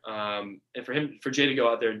everywhere, and for Jay to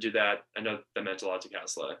go out there and do that, I know that meant a lot to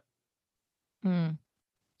Cassily.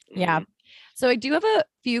 Yeah. So I do have a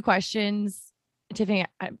few questions, Tiffany.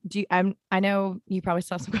 I know you probably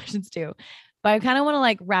still have some questions too, but I kind of want to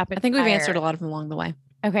like rapid. I think we've answered a lot of them along the way.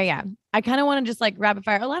 Okay, yeah. I kind of want to just like rapid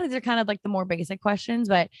fire. A lot of these are kind of like the more basic questions,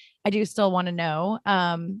 but I do still want to know.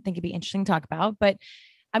 I think it'd be interesting to talk about. But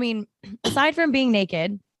I mean, aside from being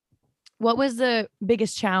naked, what was the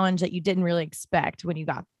biggest challenge that you didn't really expect when you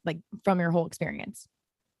got like from your whole experience?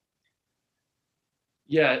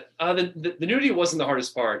 Yeah, the nudity wasn't the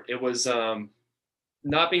hardest part. It was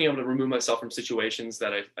not being able to remove myself from situations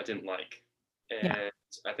that I didn't like. And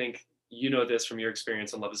I think, you know this from your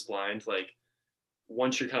experience on Love is Blind, like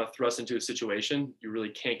once you're kind of thrust into a situation, you really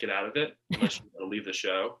can't get out of it unless you want to leave the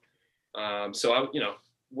show. So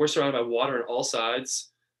we're surrounded by water on all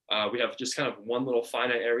sides. We have just kind of one little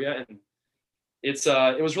finite area, and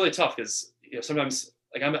it was really tough because sometimes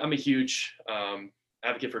like I'm a huge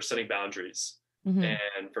advocate for setting boundaries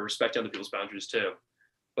and for respecting other people's boundaries too.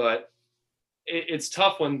 But it's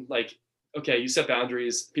tough when like, okay, you set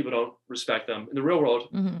boundaries, people don't respect them in the real world.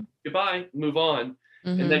 Goodbye, move on.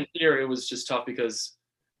 And then here it was just tough because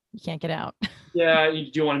you can't get out. Yeah,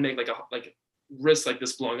 do you want to make like risk like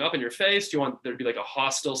this blowing up in your face? Do you want there to be like a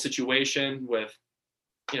hostile situation with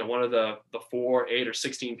one of the 4, 8, or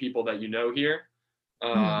 16 people that here?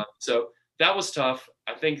 So that was tough.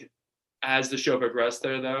 I think as the show progressed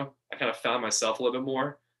there, though, I kind of found myself a little bit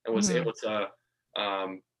more and was able to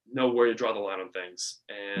know where to draw the line on things.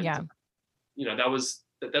 And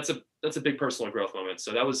that's a big personal growth moment.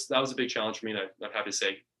 So that was a big challenge for me, and I'm happy to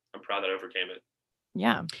say I'm proud that I overcame it.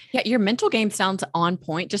 Yeah. Your mental game sounds on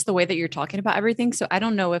point, just the way that you're talking about everything. So I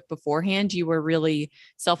don't know if beforehand you were really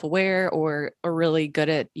self-aware or really good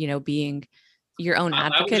at, being your own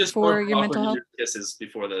advocate for your mental health. Kisses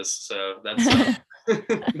before this. So that's, that's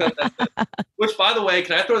it. Which, by the way,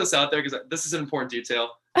 can I throw this out there? Because this is an important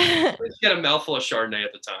detail. She had a mouthful of Chardonnay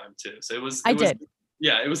at the time too. So it was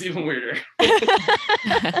yeah, it was even weirder.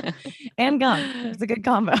 And gum. It's a good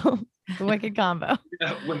combo. The wicked combo.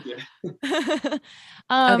 Yeah, wicked. Okay,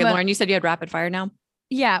 Lauren, you said you had rapid fire now?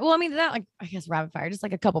 Yeah. Well, I mean, I guess rapid fire, just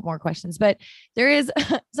like a couple more questions, but there is,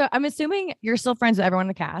 so I'm assuming you're still friends with everyone in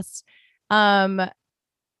the cast.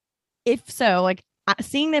 If so, like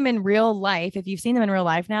seeing them in real life, if you've seen them in real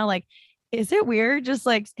life now, like, is it weird just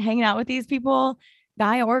like hanging out with these people,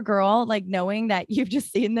 guy or girl, like knowing that you've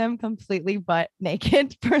just seen them completely butt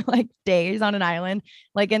naked for like days on an island,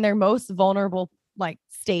 like in their most vulnerable like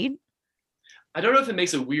state? I don't know if it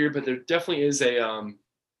makes it weird, but there definitely is a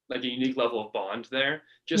like a unique level of bond there.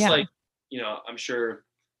 Just like, I'm sure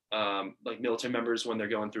like military members when they're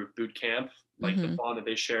going through boot camp, like the bond that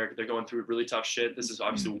they share, they're going through really tough shit. This is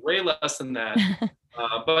obviously way less than that.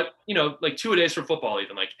 But like 2 days for football,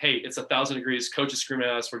 even like, hey, it's 1,000 degrees, coach is screaming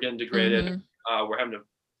at us, we're getting degraded, we're having to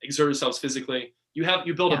exert ourselves physically. You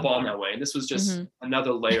build a bond that way. And this was just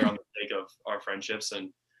another layer on the cake of our friendships. And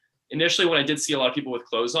initially when I did see a lot of people with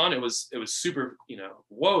clothes on, it was super,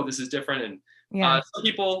 whoa, this is different. And some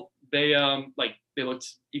people, they looked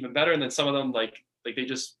even better. And then some of them like they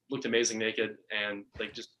just looked amazing naked and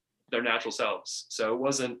like just their natural selves. So it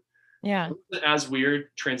wasn't as weird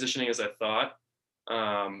transitioning as I thought.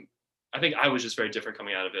 I think I was just very different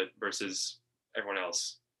coming out of it versus everyone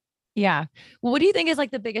else. Yeah. Well, what do you think is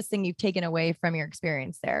like the biggest thing you've taken away from your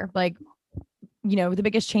experience there? Like, the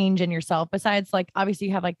biggest change in yourself besides like, obviously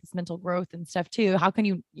you have like this mental growth and stuff too. How can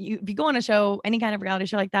you if you go on a show, any kind of reality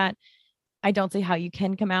show like that, I don't see how you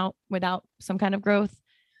can come out without some kind of growth,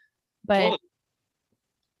 but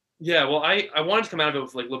well, I wanted to come out of it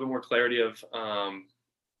with like a little bit more clarity of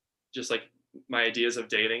just like my ideas of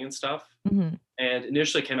dating and stuff. And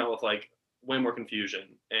initially came out with like way more confusion.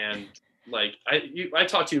 And like I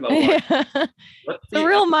talked to you about it's a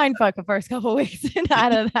real mind fuck the first couple of weeks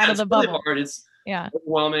out of the bubble. Really hard. It's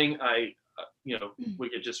overwhelming. I we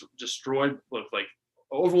get just destroyed with like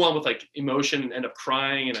overwhelmed with like emotion and end up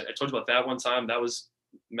crying. And I told you about that one time. That was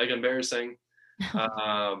mega embarrassing.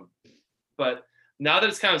 But now that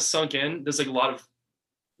it's kind of sunk in, there's a lot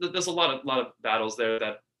of battles there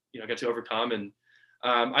that I get to overcome. And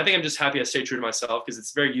I think I'm just happy I stay true to myself, because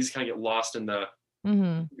it's very easy to kind of get lost in the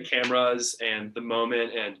cameras and the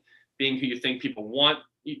moment and being who you think people want,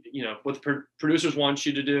 what the producers want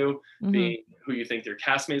you to do, being who you think your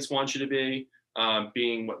castmates want you to be,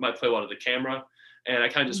 being what might play well to the camera. And I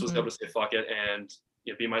kind of just was able to say fuck it and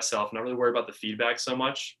be myself, not really worry about the feedback so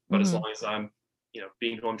much. But as long as I'm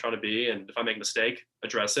being who I'm trying to be, and if I make a mistake,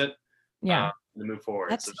 address it, and move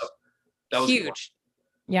forward. That's so that was huge.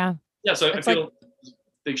 Cool. Yeah. So it's I feel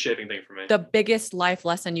big shaping thing for me. The biggest life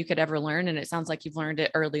lesson you could ever learn. And it sounds like you've learned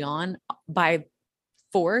it early on by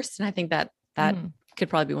force. And I think that could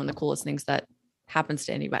probably be one of the coolest things that happens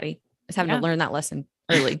to anybody, is having to learn that lesson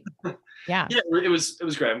early. Yeah, it was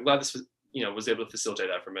great. I'm glad this was, was able to facilitate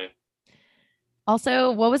that for me.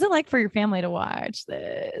 Also, what was it like for your family to watch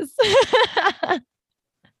this?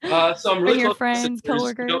 So I'm really your friends,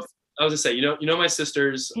 coworkers. I was gonna say, my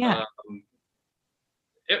sisters. Yeah.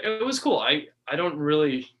 It was cool. I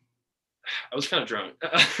was kind of drunk.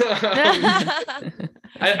 I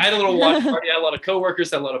had a little watch party. I had a lot of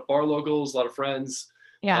coworkers, had a lot of bar locals, a lot of friends.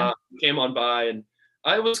 Yeah. Came on by, and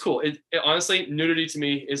it was cool. It honestly, nudity to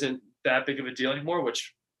me isn't that big of a deal anymore,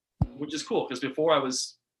 which is cool, because before I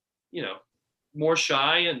was more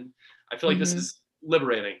shy, and I feel like this is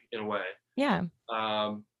liberating in a way. Yeah.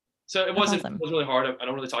 So it wasn't awesome. It was really hard. I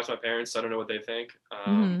don't really talk to my parents, so I don't know what they think.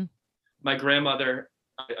 My grandmother,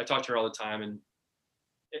 I talk to her all the time, and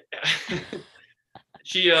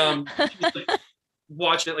she like,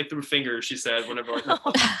 watching it like through fingers. She said whenever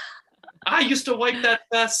I used to wipe that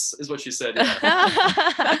mess, is what she said.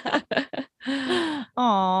 Yeah.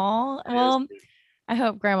 Aw, well, I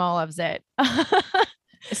hope grandma loves it.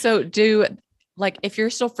 So if you're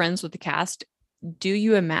still friends with the cast, do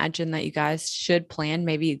you imagine that you guys should plan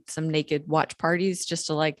maybe some naked watch parties just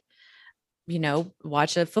to like,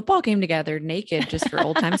 watch a football game together naked just for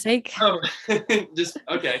old time's sake? Oh, just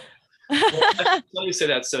okay. Well, let me say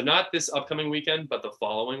that. So not this upcoming weekend, but the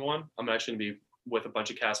following one, I'm actually gonna be with a bunch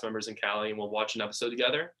of cast members in Cali, and we'll watch an episode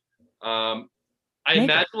together. I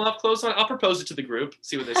imagine we'll have clothes on. I'll propose it to the group,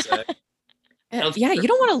 see what they say. Yeah, you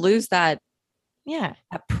don't want to lose that. Yeah,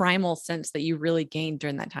 that primal sense that you really gained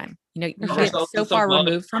during that time. You get so far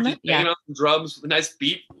removed from it. Yeah, drums, nice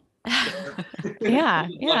beat. yeah.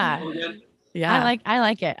 I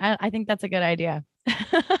like it. I think that's a good idea.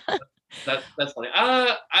 That's funny.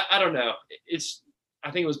 I don't know.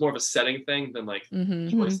 I think it was more of a setting thing than like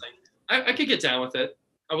choice thing. I could get down with it.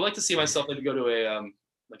 I would like to see myself maybe go to a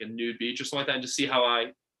like a nude beach or something like that, and just see how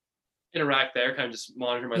I interact there. Kind of just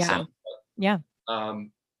monitor myself. Yeah.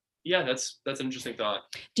 Yeah, that's an interesting thought.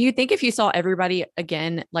 Do you think if you saw everybody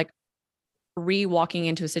again, like walking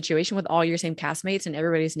into a situation with all your same castmates and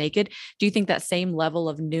everybody's naked, do you think that same level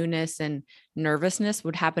of newness and nervousness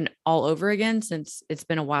would happen all over again, since it's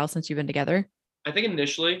been a while since you've been together? I think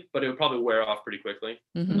initially, but it would probably wear off pretty quickly.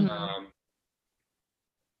 It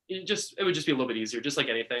would just be a little bit easier, just like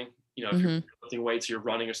anything. If you're lifting weights, you're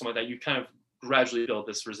running or something like that, you kind of gradually build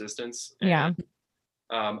this resistance. And,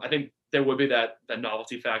 I think there would be that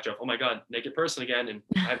novelty factor of, oh my God, naked person again. And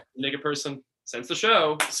I've been a naked person since the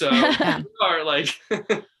show. So we are like,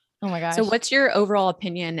 oh my gosh. So what's your overall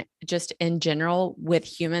opinion just in general with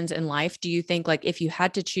humans in life? Do you think like if you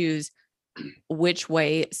had to choose which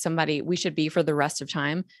way we should be for the rest of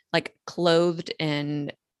time, like clothed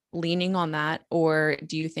and leaning on that, or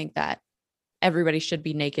do you think that everybody should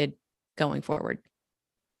be naked going forward?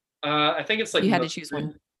 I think it's like you had to choose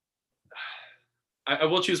one. I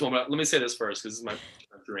will choose one, but let me say this first, because this is my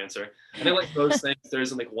true answer. I think like most things, there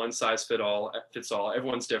isn't like one size fits all.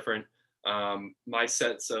 Everyone's different. My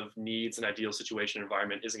sense of needs and ideal situation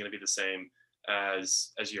environment isn't going to be the same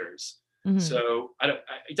as yours. So I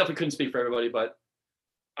definitely couldn't speak for everybody, but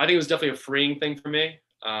I think it was definitely a freeing thing for me.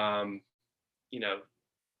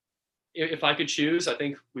 If I could choose, I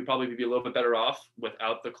think we'd probably be a little bit better off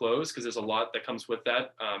without the clothes, because there's a lot that comes with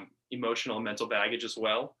that, emotional and mental baggage as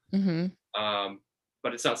well.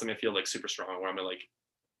 But it's not something I feel like super strong where I'm gonna like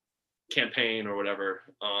campaign or whatever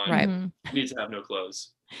on need to have no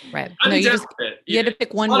clothes. Right. No, you had to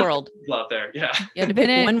pick one world out there. Yeah. You had to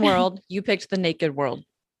pick one world. You picked the naked world.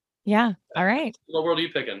 Yeah. All right. What world are you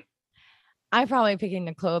picking? I'm probably picking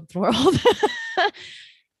the clothed world.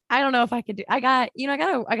 I don't know if I could do. I gotta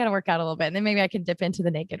work out a little bit, and then maybe I can dip into the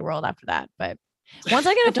naked world after that. But once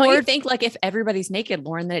I get a don't you think like if everybody's naked,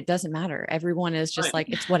 Lauren, then it doesn't matter. Everyone is just like,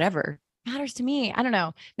 it's whatever matters to me. I don't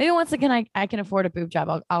know. Maybe once again I can afford a boob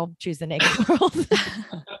job, I'll choose the naked world.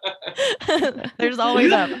 There's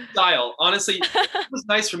always a style. Honestly, it was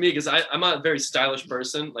nice for me because I'm a very stylish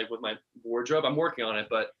person. Like with my wardrobe, I'm working on it,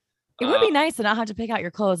 but it would be nice to not have to pick out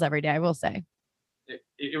your clothes every day. I will say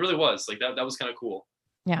it really was like that. That was kind of cool.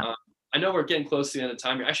 Yeah. I know we're getting close to the end of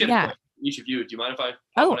time here. Actually, I have each of you. Do you mind if I?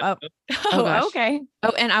 Okay.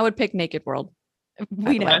 Oh, and I would pick naked world.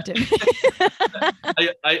 We know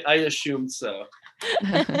to. I assumed so.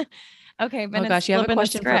 Okay, oh gosh, you have a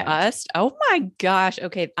question for us? Oh my gosh.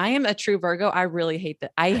 Okay, I am a true Virgo. I really hate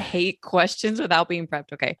that. I hate questions without being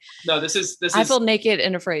prepped. Okay. No, this is. I feel naked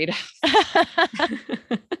and afraid.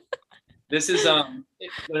 This is they're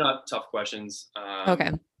not tough questions.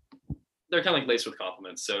 Okay. They're kind of like laced with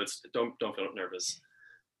compliments, so it's don't feel nervous.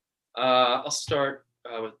 I'll start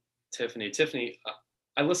with Tiffany. Tiffany,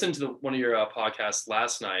 I listened to one of your podcasts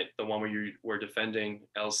last night, the one where you were defending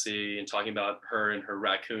Elsie and talking about her and her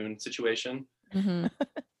raccoon situation.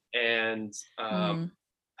 And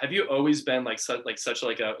have you always been like such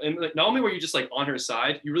a and like not only were you just like on her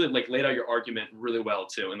side, you really like laid out your argument really well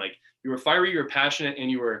too, and like you were fiery, you were passionate, and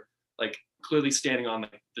you were like clearly standing on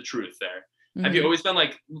the truth there. Have you always been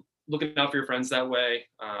like looking out for your friends that way?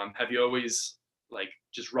 Have you always like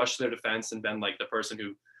just rushed to their defense and been like the person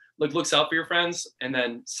who like looks out for your friends? And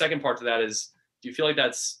then second part to that is, do you feel like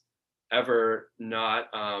that's ever not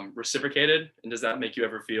reciprocated? And does that make you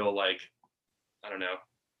ever feel like, I don't know,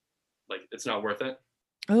 like it's not worth it?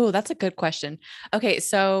 Oh, that's a good question. Okay,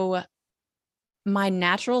 so my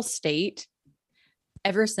natural state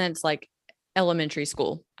ever since like elementary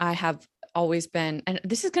school, I have always been, and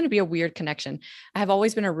this is going to be a weird connection. I have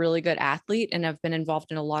always been a really good athlete and I've been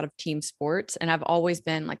involved in a lot of team sports. And I've always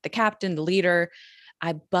been like the captain, the leader.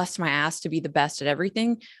 I bust my ass to be the best at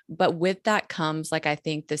everything. But with that comes like, I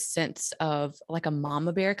think this sense of like a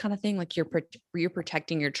mama bear kind of thing, like you're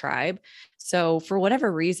protecting your tribe. So for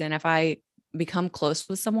whatever reason, if I become close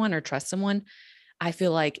with someone or trust someone, I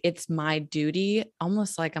feel like it's my duty,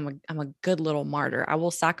 almost like I'm a good little martyr. I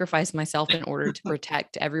will sacrifice myself in order to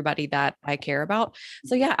protect everybody that I care about.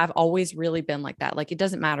 So yeah, I've always really been like that. Like it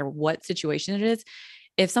doesn't matter what situation it is.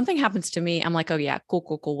 If something happens to me, I'm like, oh yeah, cool,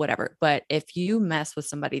 cool, cool, whatever. But if you mess with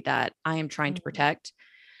somebody that I am trying to protect,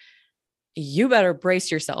 you better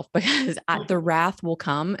brace yourself because the wrath will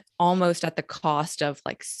come almost at the cost of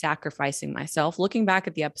like sacrificing myself. Looking back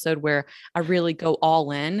at the episode where I really go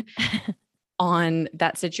all in on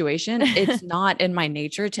that situation, it's not in my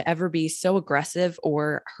nature to ever be so aggressive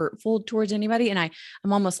or hurtful towards anybody. And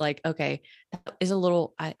I'm almost like, okay, that is a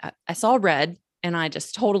little, I saw red and I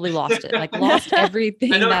just totally lost it. Like lost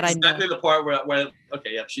everything I know that exactly I know. the part where,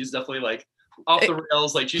 okay, yeah, she's definitely like off the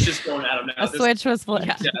rails. Like she's just going at him now. A switch was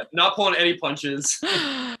flipped. Yeah, not pulling any punches.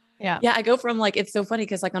 Yeah. Yeah. I go from like, it's so funny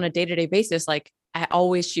because like on a day-to-day basis, like I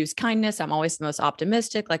always choose kindness. I'm always the most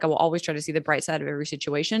optimistic. Like I will always try to see the bright side of every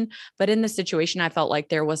situation. But in this situation, I felt like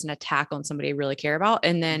there was an attack on somebody I really care about.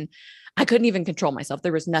 And then I couldn't even control myself.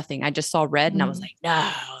 There was nothing. I just saw red and I was like,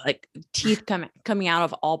 no, like teeth coming out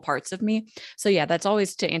of all parts of me. So yeah, that's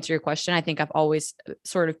always to answer your question. I think I've always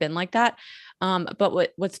sort of been like that.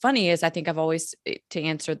 But what's funny is I think I've always, to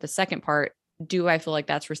answer the second part, do I feel like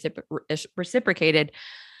that's reciprocated?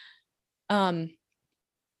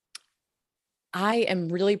 I am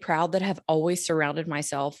really proud that I have always surrounded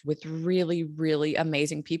myself with really, really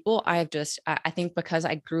amazing people. I think because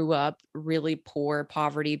I grew up really poor,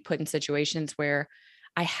 poverty, put in situations where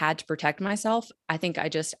I had to protect myself. I think I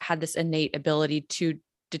just had this innate ability to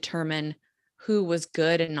determine who was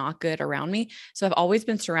good and not good around me. So I've always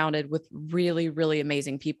been surrounded with really, really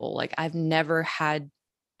amazing people. Like I've never had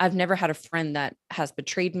a friend that has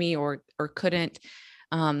betrayed me or couldn't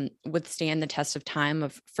withstand the test of time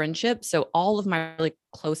of friendship. So all of my really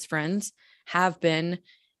close friends have been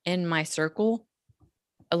in my circle,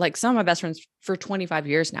 like some of my best friends for 25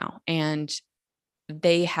 years now. And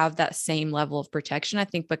they have that same level of protection, I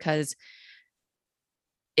think, because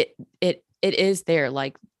it is there.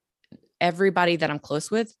 Like everybody that I'm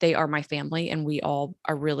close with, they are my family and we all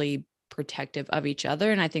are really protective of each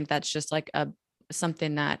other. And I think that's just like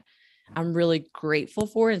something that I'm really grateful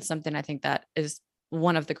for. And something I think that is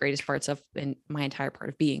one of the greatest parts of in my entire part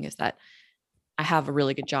of being is that I have a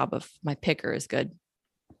really good job of my picker is good.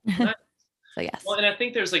 So yes. Well, and I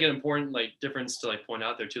think there's like an important like difference to like point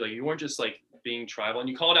out there too. Like you weren't just like being tribal, and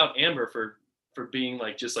you called out Amber for being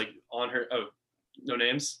like just like on her. Oh, no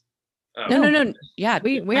names. Oh. No. Yeah,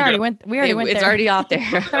 we already went. We already went. It's there. already out there.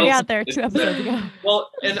 It's already out there 2 episodes ago. Well,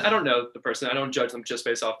 and I don't know the person. I don't judge them just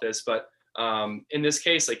based off this, but in this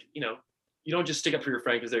case, like you don't just stick up for your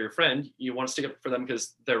friend because they're your friend. You want to stick up for them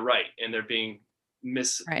because they're right and they're being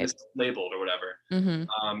mislabeled or whatever. Mm-hmm.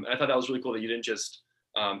 I thought that was really cool that you didn't just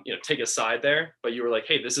take a side there, but you were like,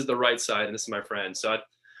 hey, this is the right side and this is my friend. So I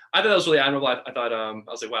thought that was really admirable. I thought I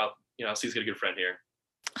was like, wow, C's got a good friend here.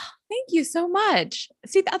 Thank you so much.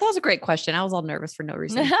 See, that was a great question. I was all nervous for no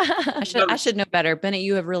reason. I should know better. Bennett,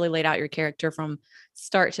 you have really laid out your character from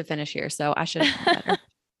start to finish here. So I should know better.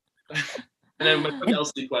 And then my quick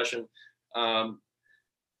LC question.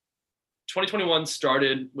 2021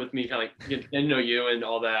 started with me kind of like getting to know you and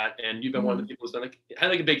all that, and you've been one of the people who's been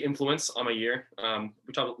had a big influence on my year.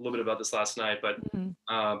 We talked a little bit about this last night, but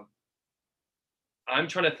I'm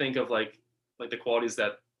trying to think of like the qualities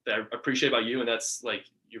that I appreciate about you, and that's like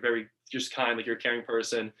you're just kind, like you're a caring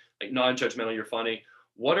person, like non-judgmental, you're funny.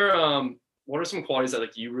 What are some qualities that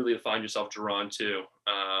like you really find yourself drawn to?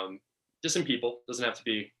 Just in people, doesn't have to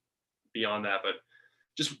be beyond that, but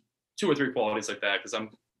just 2 or 3 qualities like that, because I'm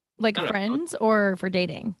like friends or for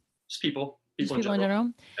dating. Just people in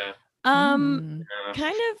general. Yeah. Kind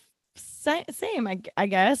of same, I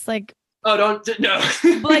guess. Like oh, don't no.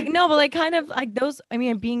 But like kind of like those. I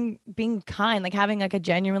mean, being kind, like having like a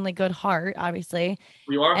genuinely good heart, obviously.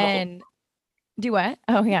 You are. And do what?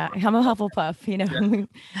 Oh yeah, I'm a Hufflepuff. Yeah.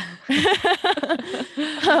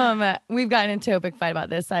 We've gotten into a big fight about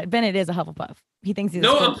this. Bennett is a Hufflepuff. He thinks he's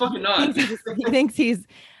I'm fucking not. He thinks he's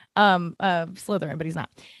Slytherin, but he's not.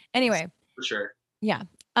 Anyway. For sure. Yeah.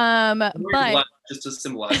 But just to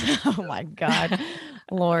symbolize. Oh my God,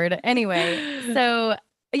 Lord. Anyway, so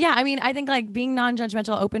yeah, I mean, I think like being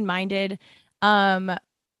non-judgmental, open-minded, um,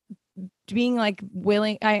 being like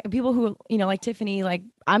willing, people who, like Tiffany, like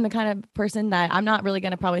I'm the kind of person that I'm not really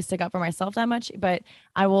going to probably stick up for myself that much, but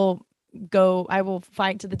I will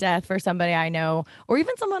fight to the death for somebody I know, or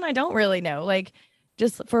even someone I don't really know, like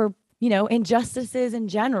just for, injustices in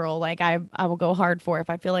general. Like I will go hard for if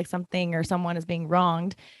I feel like something or someone is being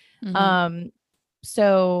wronged.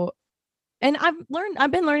 So, and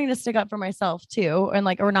I've been learning to stick up for myself too, and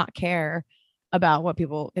like, or not care about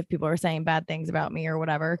if people are saying bad things about me or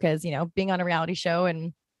whatever. Cause, being on a reality show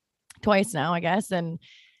and twice now, I guess. And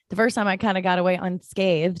the first time I kind of got away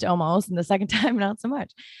unscathed almost, and the second time, not so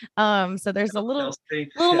much. So there's a little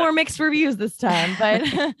more mixed reviews this time,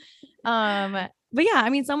 but, but yeah, I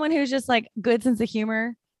mean, someone who's just like good sense of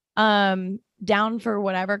humor, down for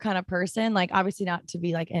whatever kind of person, like obviously not to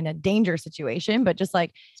be like in a danger situation, but just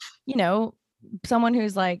like, someone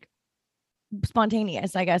who's like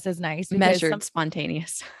spontaneous, I guess, is nice. Measured,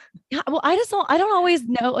 spontaneous. Yeah. Well, I don't always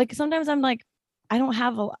know. Like sometimes I'm like, I don't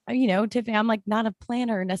have Tiffany, I'm like not a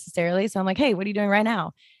planner necessarily. So I'm like, hey, what are you doing right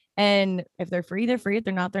now? And if they're free, they're free. If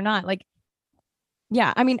they're not, they're not. Like,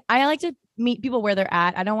 yeah. I mean, I like to meet people where they're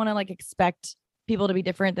at. I don't want to like expect people to be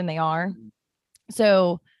different than they are.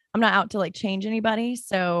 So I'm not out to like change anybody.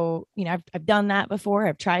 So, I've done that before.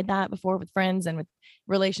 I've tried that before with friends and with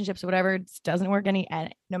relationships or whatever. It doesn't work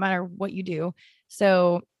no matter what you do.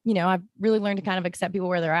 So, I've really learned to kind of accept people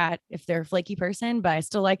where they're at. If they're a flaky person, but I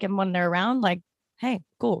still like them when they're around, like, hey,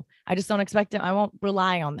 cool. I just don't expect them. I won't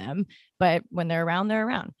rely on them, but when they're around, they're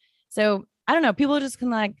around. So I don't know. People just can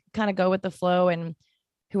like kind of go with the flow, and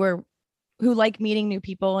who like meeting new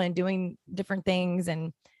people and doing different things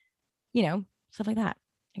and, stuff like that,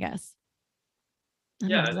 I guess.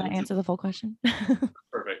 Yeah. Does that answer the full question?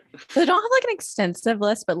 Perfect. So I don't have like an extensive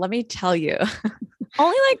list, but let me tell you.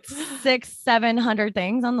 Only like 600-700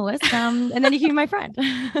 things on the list. And then you can be my friend.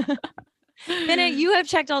 Bennett, you have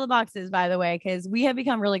checked all the boxes, by the way, because we have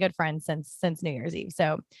become really good friends since New Year's Eve.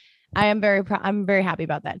 So I am I'm very happy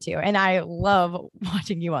about that too. And I love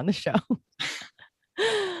watching you on the show.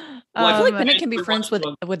 Well, I feel like Bennett can be friends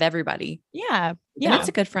with everybody. Yeah. Yeah. Bennett's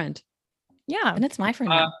a good friend. Yeah. Bennett's my friend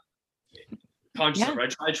now. Consciously,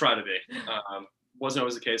 right? I try to be. Wasn't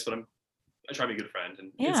always the case, but I try to be a good friend.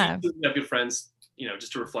 And it's easy to have good friends,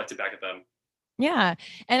 just to reflect it back at them. Yeah.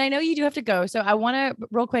 And I know you do have to go. So I want to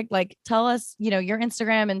real quick, like tell us, your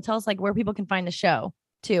Instagram, and tell us like where people can find the show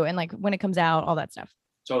too. And like when it comes out, all that stuff.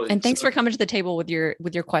 Totally. And thanks for coming to the table with your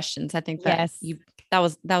questions. I think that that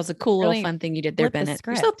was a cool little fun thing you did there, Bennett.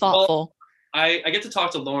 You're so thoughtful. Well, I get to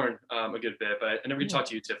talk to Lauren a good bit, but I never get to talk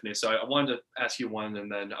to you, Tiffany. So I wanted to ask you one,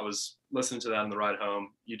 and then I was listening to that on the ride home,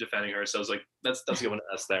 you defending her. So I was like, that's a good one to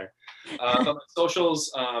ask there. But my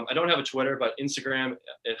socials, I don't have a Twitter, but Instagram,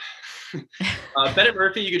 Bennett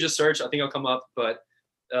Murphy, you could just search. I think I'll come up, but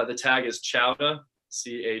the tag is Chowda,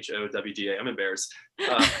 CHOWDA. I'm embarrassed.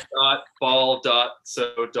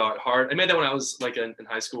 .ball.so.hard. I made that when I was like in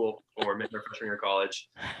high school or freshman year of college.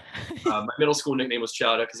 My middle school nickname was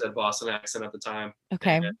Chowda because I had a Boston accent at the time.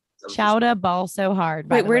 Okay. Chowda ball so hard.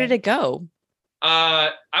 Wait, where did it go?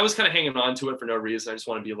 I was kind of hanging on to it for no reason. I just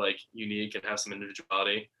want to be like unique and have some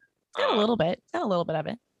individuality. A little bit. Got a little bit of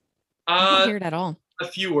it. I don't hear it at all. A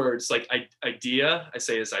few words like idea. I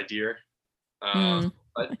say is idea.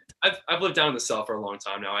 But I've lived down in the South for a long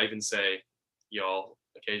time now. I even say y'all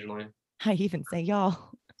occasionally. I even say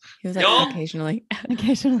y'all. He was like, occasionally.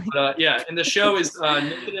 But, yeah, and the show is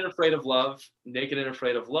Naked and Afraid of Love. Naked and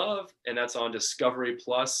Afraid of Love, and that's on Discovery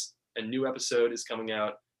Plus. A new episode is coming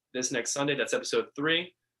out this next Sunday. That's episode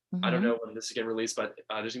 3. I don't know when this is getting released, but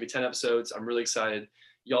there's gonna be 10 episodes. I'm really excited.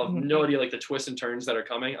 Y'all have no idea like the twists and turns that are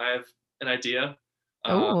coming. I have an idea.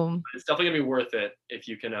 It's definitely gonna be worth it if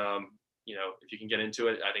you can if you can get into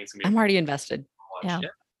it. I think it's gonna be. I'm already invested. Yeah.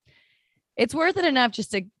 It's worth it enough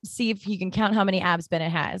just to see if you can count how many abs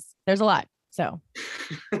Bennett has. There's a lot. So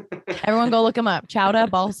everyone go look him up. Chowda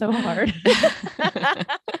ball so hard.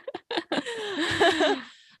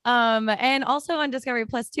 And also on Discovery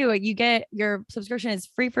Plus too, you get your subscription is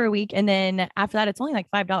free for a week. And then after that, it's only like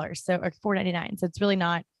 $5. So or $4.99. So it's really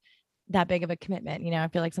not that big of a commitment. I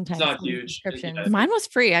feel like sometimes it's not huge. Mine was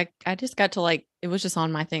free. I just got to it was just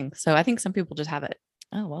on my thing. So I think some people just have it.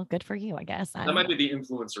 Oh, well, good for you, I guess. That might be the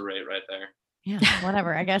influencer rate right there. Yeah,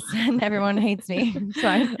 whatever. I guess everyone hates me. It's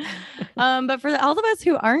fine. But for all of us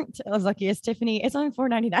who aren't as lucky as Tiffany, it's only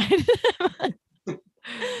 $4.99.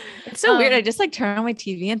 It's so weird. I just turn on my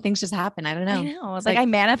TV and things just happen. I don't know. I know. It's like I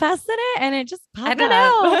manifested it and it just popped I don't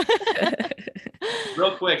know.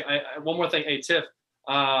 Real quick, one more thing. Hey, Tiff,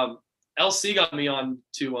 LC got me on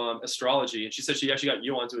to astrology, and she said she actually got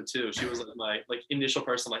you onto it too. She was like my initial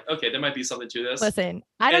person. I'm like, okay, there might be something to this. Listen,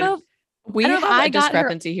 I don't know. We have a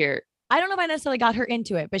discrepancy here. I don't know if I necessarily got her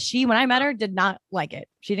into it, but when I met her, did not like it.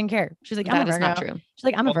 She didn't care. She's like, I'm a Virgo. Not true. She's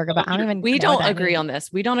like, I'm a Virgo, but I don't even. We don't agree on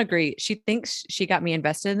this. We don't agree. She thinks she got me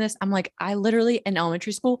invested in this. I'm like, I literally in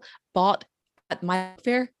elementary school bought at my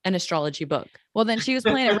fair an astrology book. Well, then she was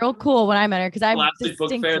playing it real cool when I met her because I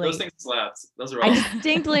distinctly, those things slaps. Those are I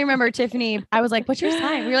distinctly remember Tiffany. I was like, "What's your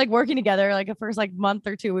sign?" We were like working together, like the first month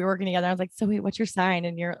or two we were working together. I was like, "So wait, what's your sign?"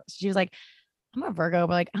 And she was like, I'm a Virgo,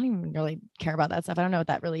 but like I don't even really care about that stuff. I don't know what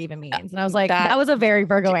that really even means. And I was like, that was a very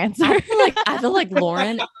Virgo answer. I feel like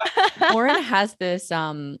Lauren has this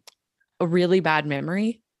a really bad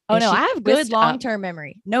memory. Oh no, I have good long-term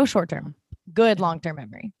memory. No short-term. Good long-term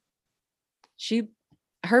memory.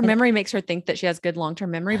 Her memory makes her think that she has good long-term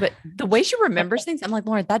memory, but the way she remembers things, I'm like,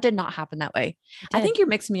 Lauren, that did not happen that way. I think you're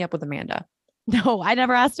mixing me up with Amanda. No, I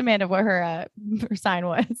never asked Amanda what her sign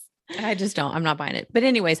was. I just don't. I'm not buying it. But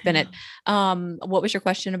anyways, Bennett, what was your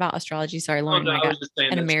question about astrology? Sorry, Lauren. I was just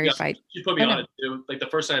saying in a marriage fight. She put me on it too. Like the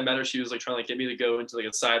first time I met her, she was like trying to get me to go into like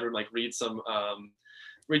a side room, like read some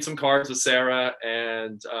cards with Sarah.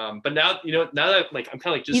 And but now that like I'm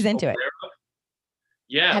kind of like just he's into it.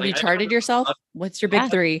 Yeah. Have you charted yourself? What's your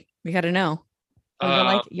big three? We got to know.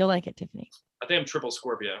 You'll like it, Tiffany. I think I'm triple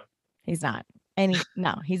Scorpio. He's not. And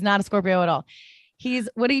he's not a Scorpio at all. We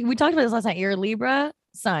talked about this last night. You're a Libra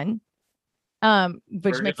sun,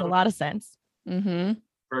 which Virgo. Makes a lot of sense. Mm-hmm.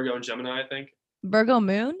 Virgo and Gemini, I think. Virgo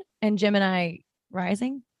moon and Gemini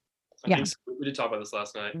rising. I think so. We did talk about this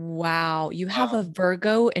last night. Wow. You have a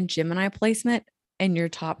Virgo and Gemini placement in your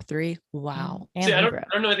top three. Wow. See, I don't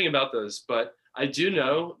know anything about those, but I do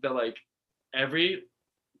know that like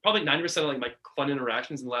probably 90% of like my fun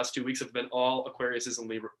interactions in the last 2 weeks have been all Aquariuses and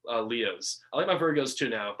Leos. I like my Virgos too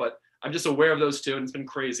now, but I'm just aware of those two, and it's been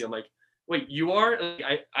crazy. I'm like, wait, you are?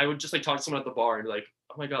 Like, I would just like talk to someone at the bar and be like,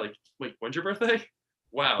 oh my God, like, wait, when's your birthday?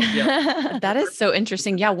 Wow. Yeah. That is so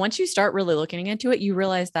interesting. Yeah. Once you start really looking into it, you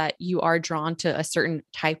realize that you are drawn to a certain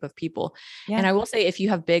type of people. Yeah. And I will say, if you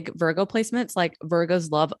have big Virgo placements, like Virgos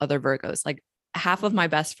love other Virgos. Like half of my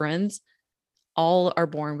best friends all are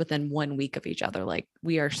born within 1 week of each other. Like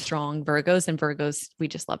we are strong Virgos, and Virgos, we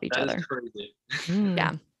just love each other. Crazy.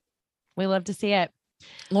 Yeah. We love to see it.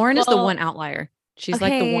 Lauren is the one outlier. She's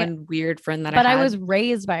like the one weird friend that I had. But I was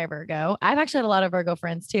raised by a Virgo. I've actually had a lot of Virgo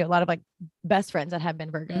friends too. A lot of like best friends that have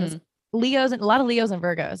been Virgos, Leos, and a lot of Leos and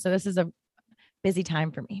Virgos. So this is a busy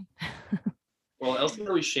time for me. Well, Elsie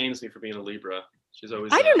always shames me for being a Libra. She's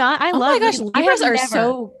always. I do not. I love. My gosh, Libras are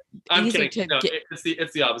so I'm easy kidding. to get.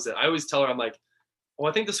 It's the opposite. I always tell her, I'm like, well,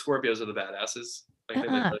 I think the Scorpios are the badasses. Like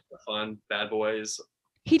they're like the fun bad boys.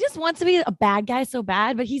 He just wants to be a bad guy so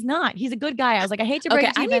bad, but he's not. He's a good guy. I was like, I hate to break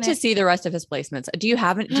it to you. I need to see the rest of his placements. Do you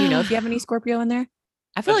know if you have any Scorpio in there?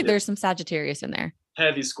 I feel like there's some Sagittarius in there.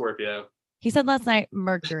 Heavy Scorpio. He said last night,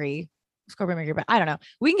 Scorpio Mercury, but I don't know.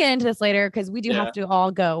 We can get into this later because we do have to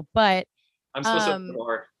all go, but I'm supposed to have the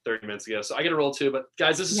bar 30 minutes ago, so I get to roll too. But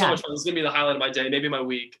guys, this is so much fun. This is gonna be the highlight of my day, maybe my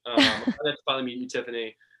week. I'm glad to finally meet you,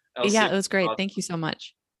 Tiffany. Yeah, it was great. Thank you so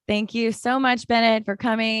much. Thank you so much, Bennett, for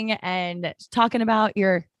coming and talking about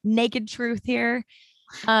your naked truth here.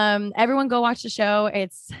 Everyone go watch the show.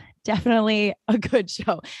 It's definitely a good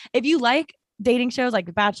show. If you like dating shows like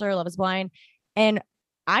The Bachelor, Love is Blind, and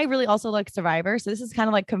I really also like Survivor. So this is kind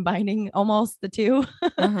of like combining almost the two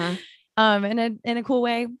in a cool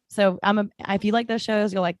way. So if you like those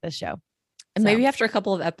shows, you'll like this show. And maybe after a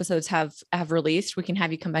couple of episodes have released, we can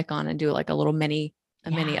have you come back on and do like a little mini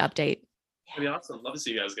update. That'd be awesome. Love to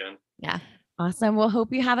see you guys again. Yeah. Awesome. Well,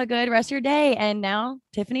 hope you have a good rest of your day. And now,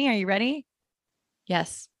 Tiffany, are you ready?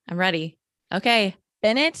 Yes, I'm ready. Okay.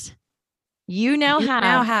 Bennett, you now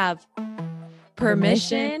have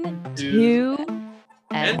permission to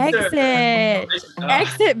exit.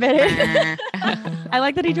 Exit, Bennett. I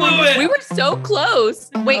like that he joined. We were so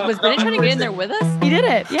close. Wait, was Bennett trying to get in there with us? He did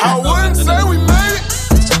it. Yeah. I wouldn't say we made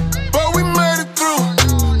it, but we made it through.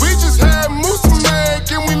 We just had Moose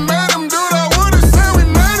Mag and we made him do it. I wouldn't say we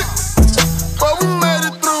made it, but we made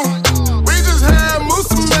it through. We just had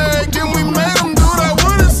Moose Mag and we made him do it. I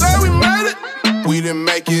wouldn't say we made it. We didn't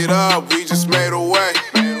make it up, we just made a way.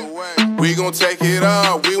 We gon' take it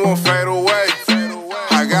up, we won't fade away.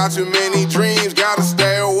 I got too many dreams, gotta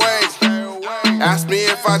stay awake. Ask me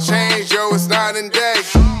if I changed, yo, it's night and day.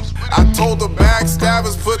 I told the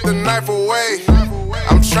backstabbers, put the knife away.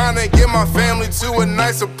 I'm trying to get my family to a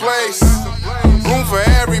nicer place. Room for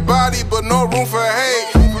everybody, but no room for hate.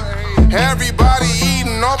 Everybody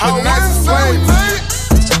eating off the nicest plates.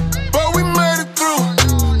 But we made it through.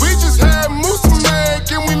 We just had Moose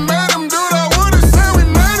Mag and we made him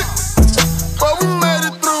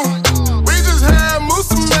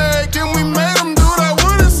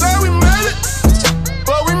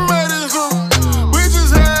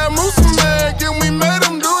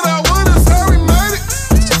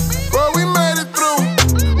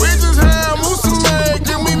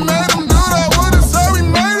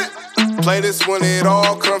Play this when it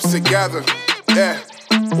all comes together. Yeah.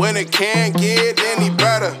 When it can't get any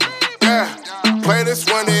better. Yeah. Play this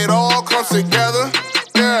when it all comes together.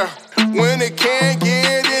 Yeah. When it can't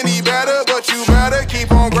get any better, but you better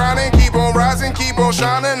keep on grinding, keep on rising, keep on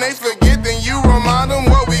shining. They forget, then you remind them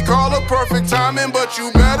what we call a perfect timing. But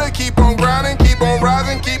you better keep on grinding, keep on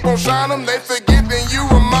rising, keep on shining. They forget, then you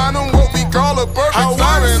remind them what we call a perfect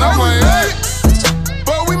timing. I'm like, hey,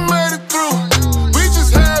 but we made it through. We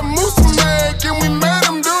just had Musa Mag and we made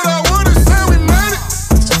him do that. Would've said we made it,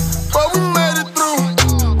 but we made it through.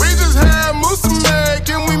 We just had Musa Mag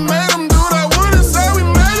and we made him do that. Would've said we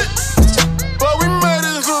made it, but we made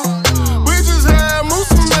it through. We just had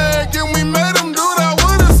Musa Mag and we made him do that.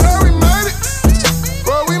 Would've said we made it,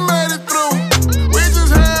 but we made it through. We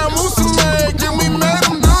just had Musa Mag and we made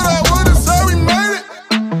him do that. Would've said we made it.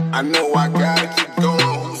 I know I gotta keep going.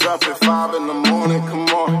 Who's up at 5 in the morning? Come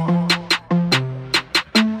on.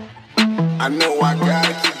 I know I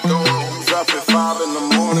gotta keep going. Who's up at 5 in the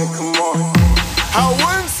morning? Come on. I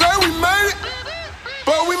wouldn't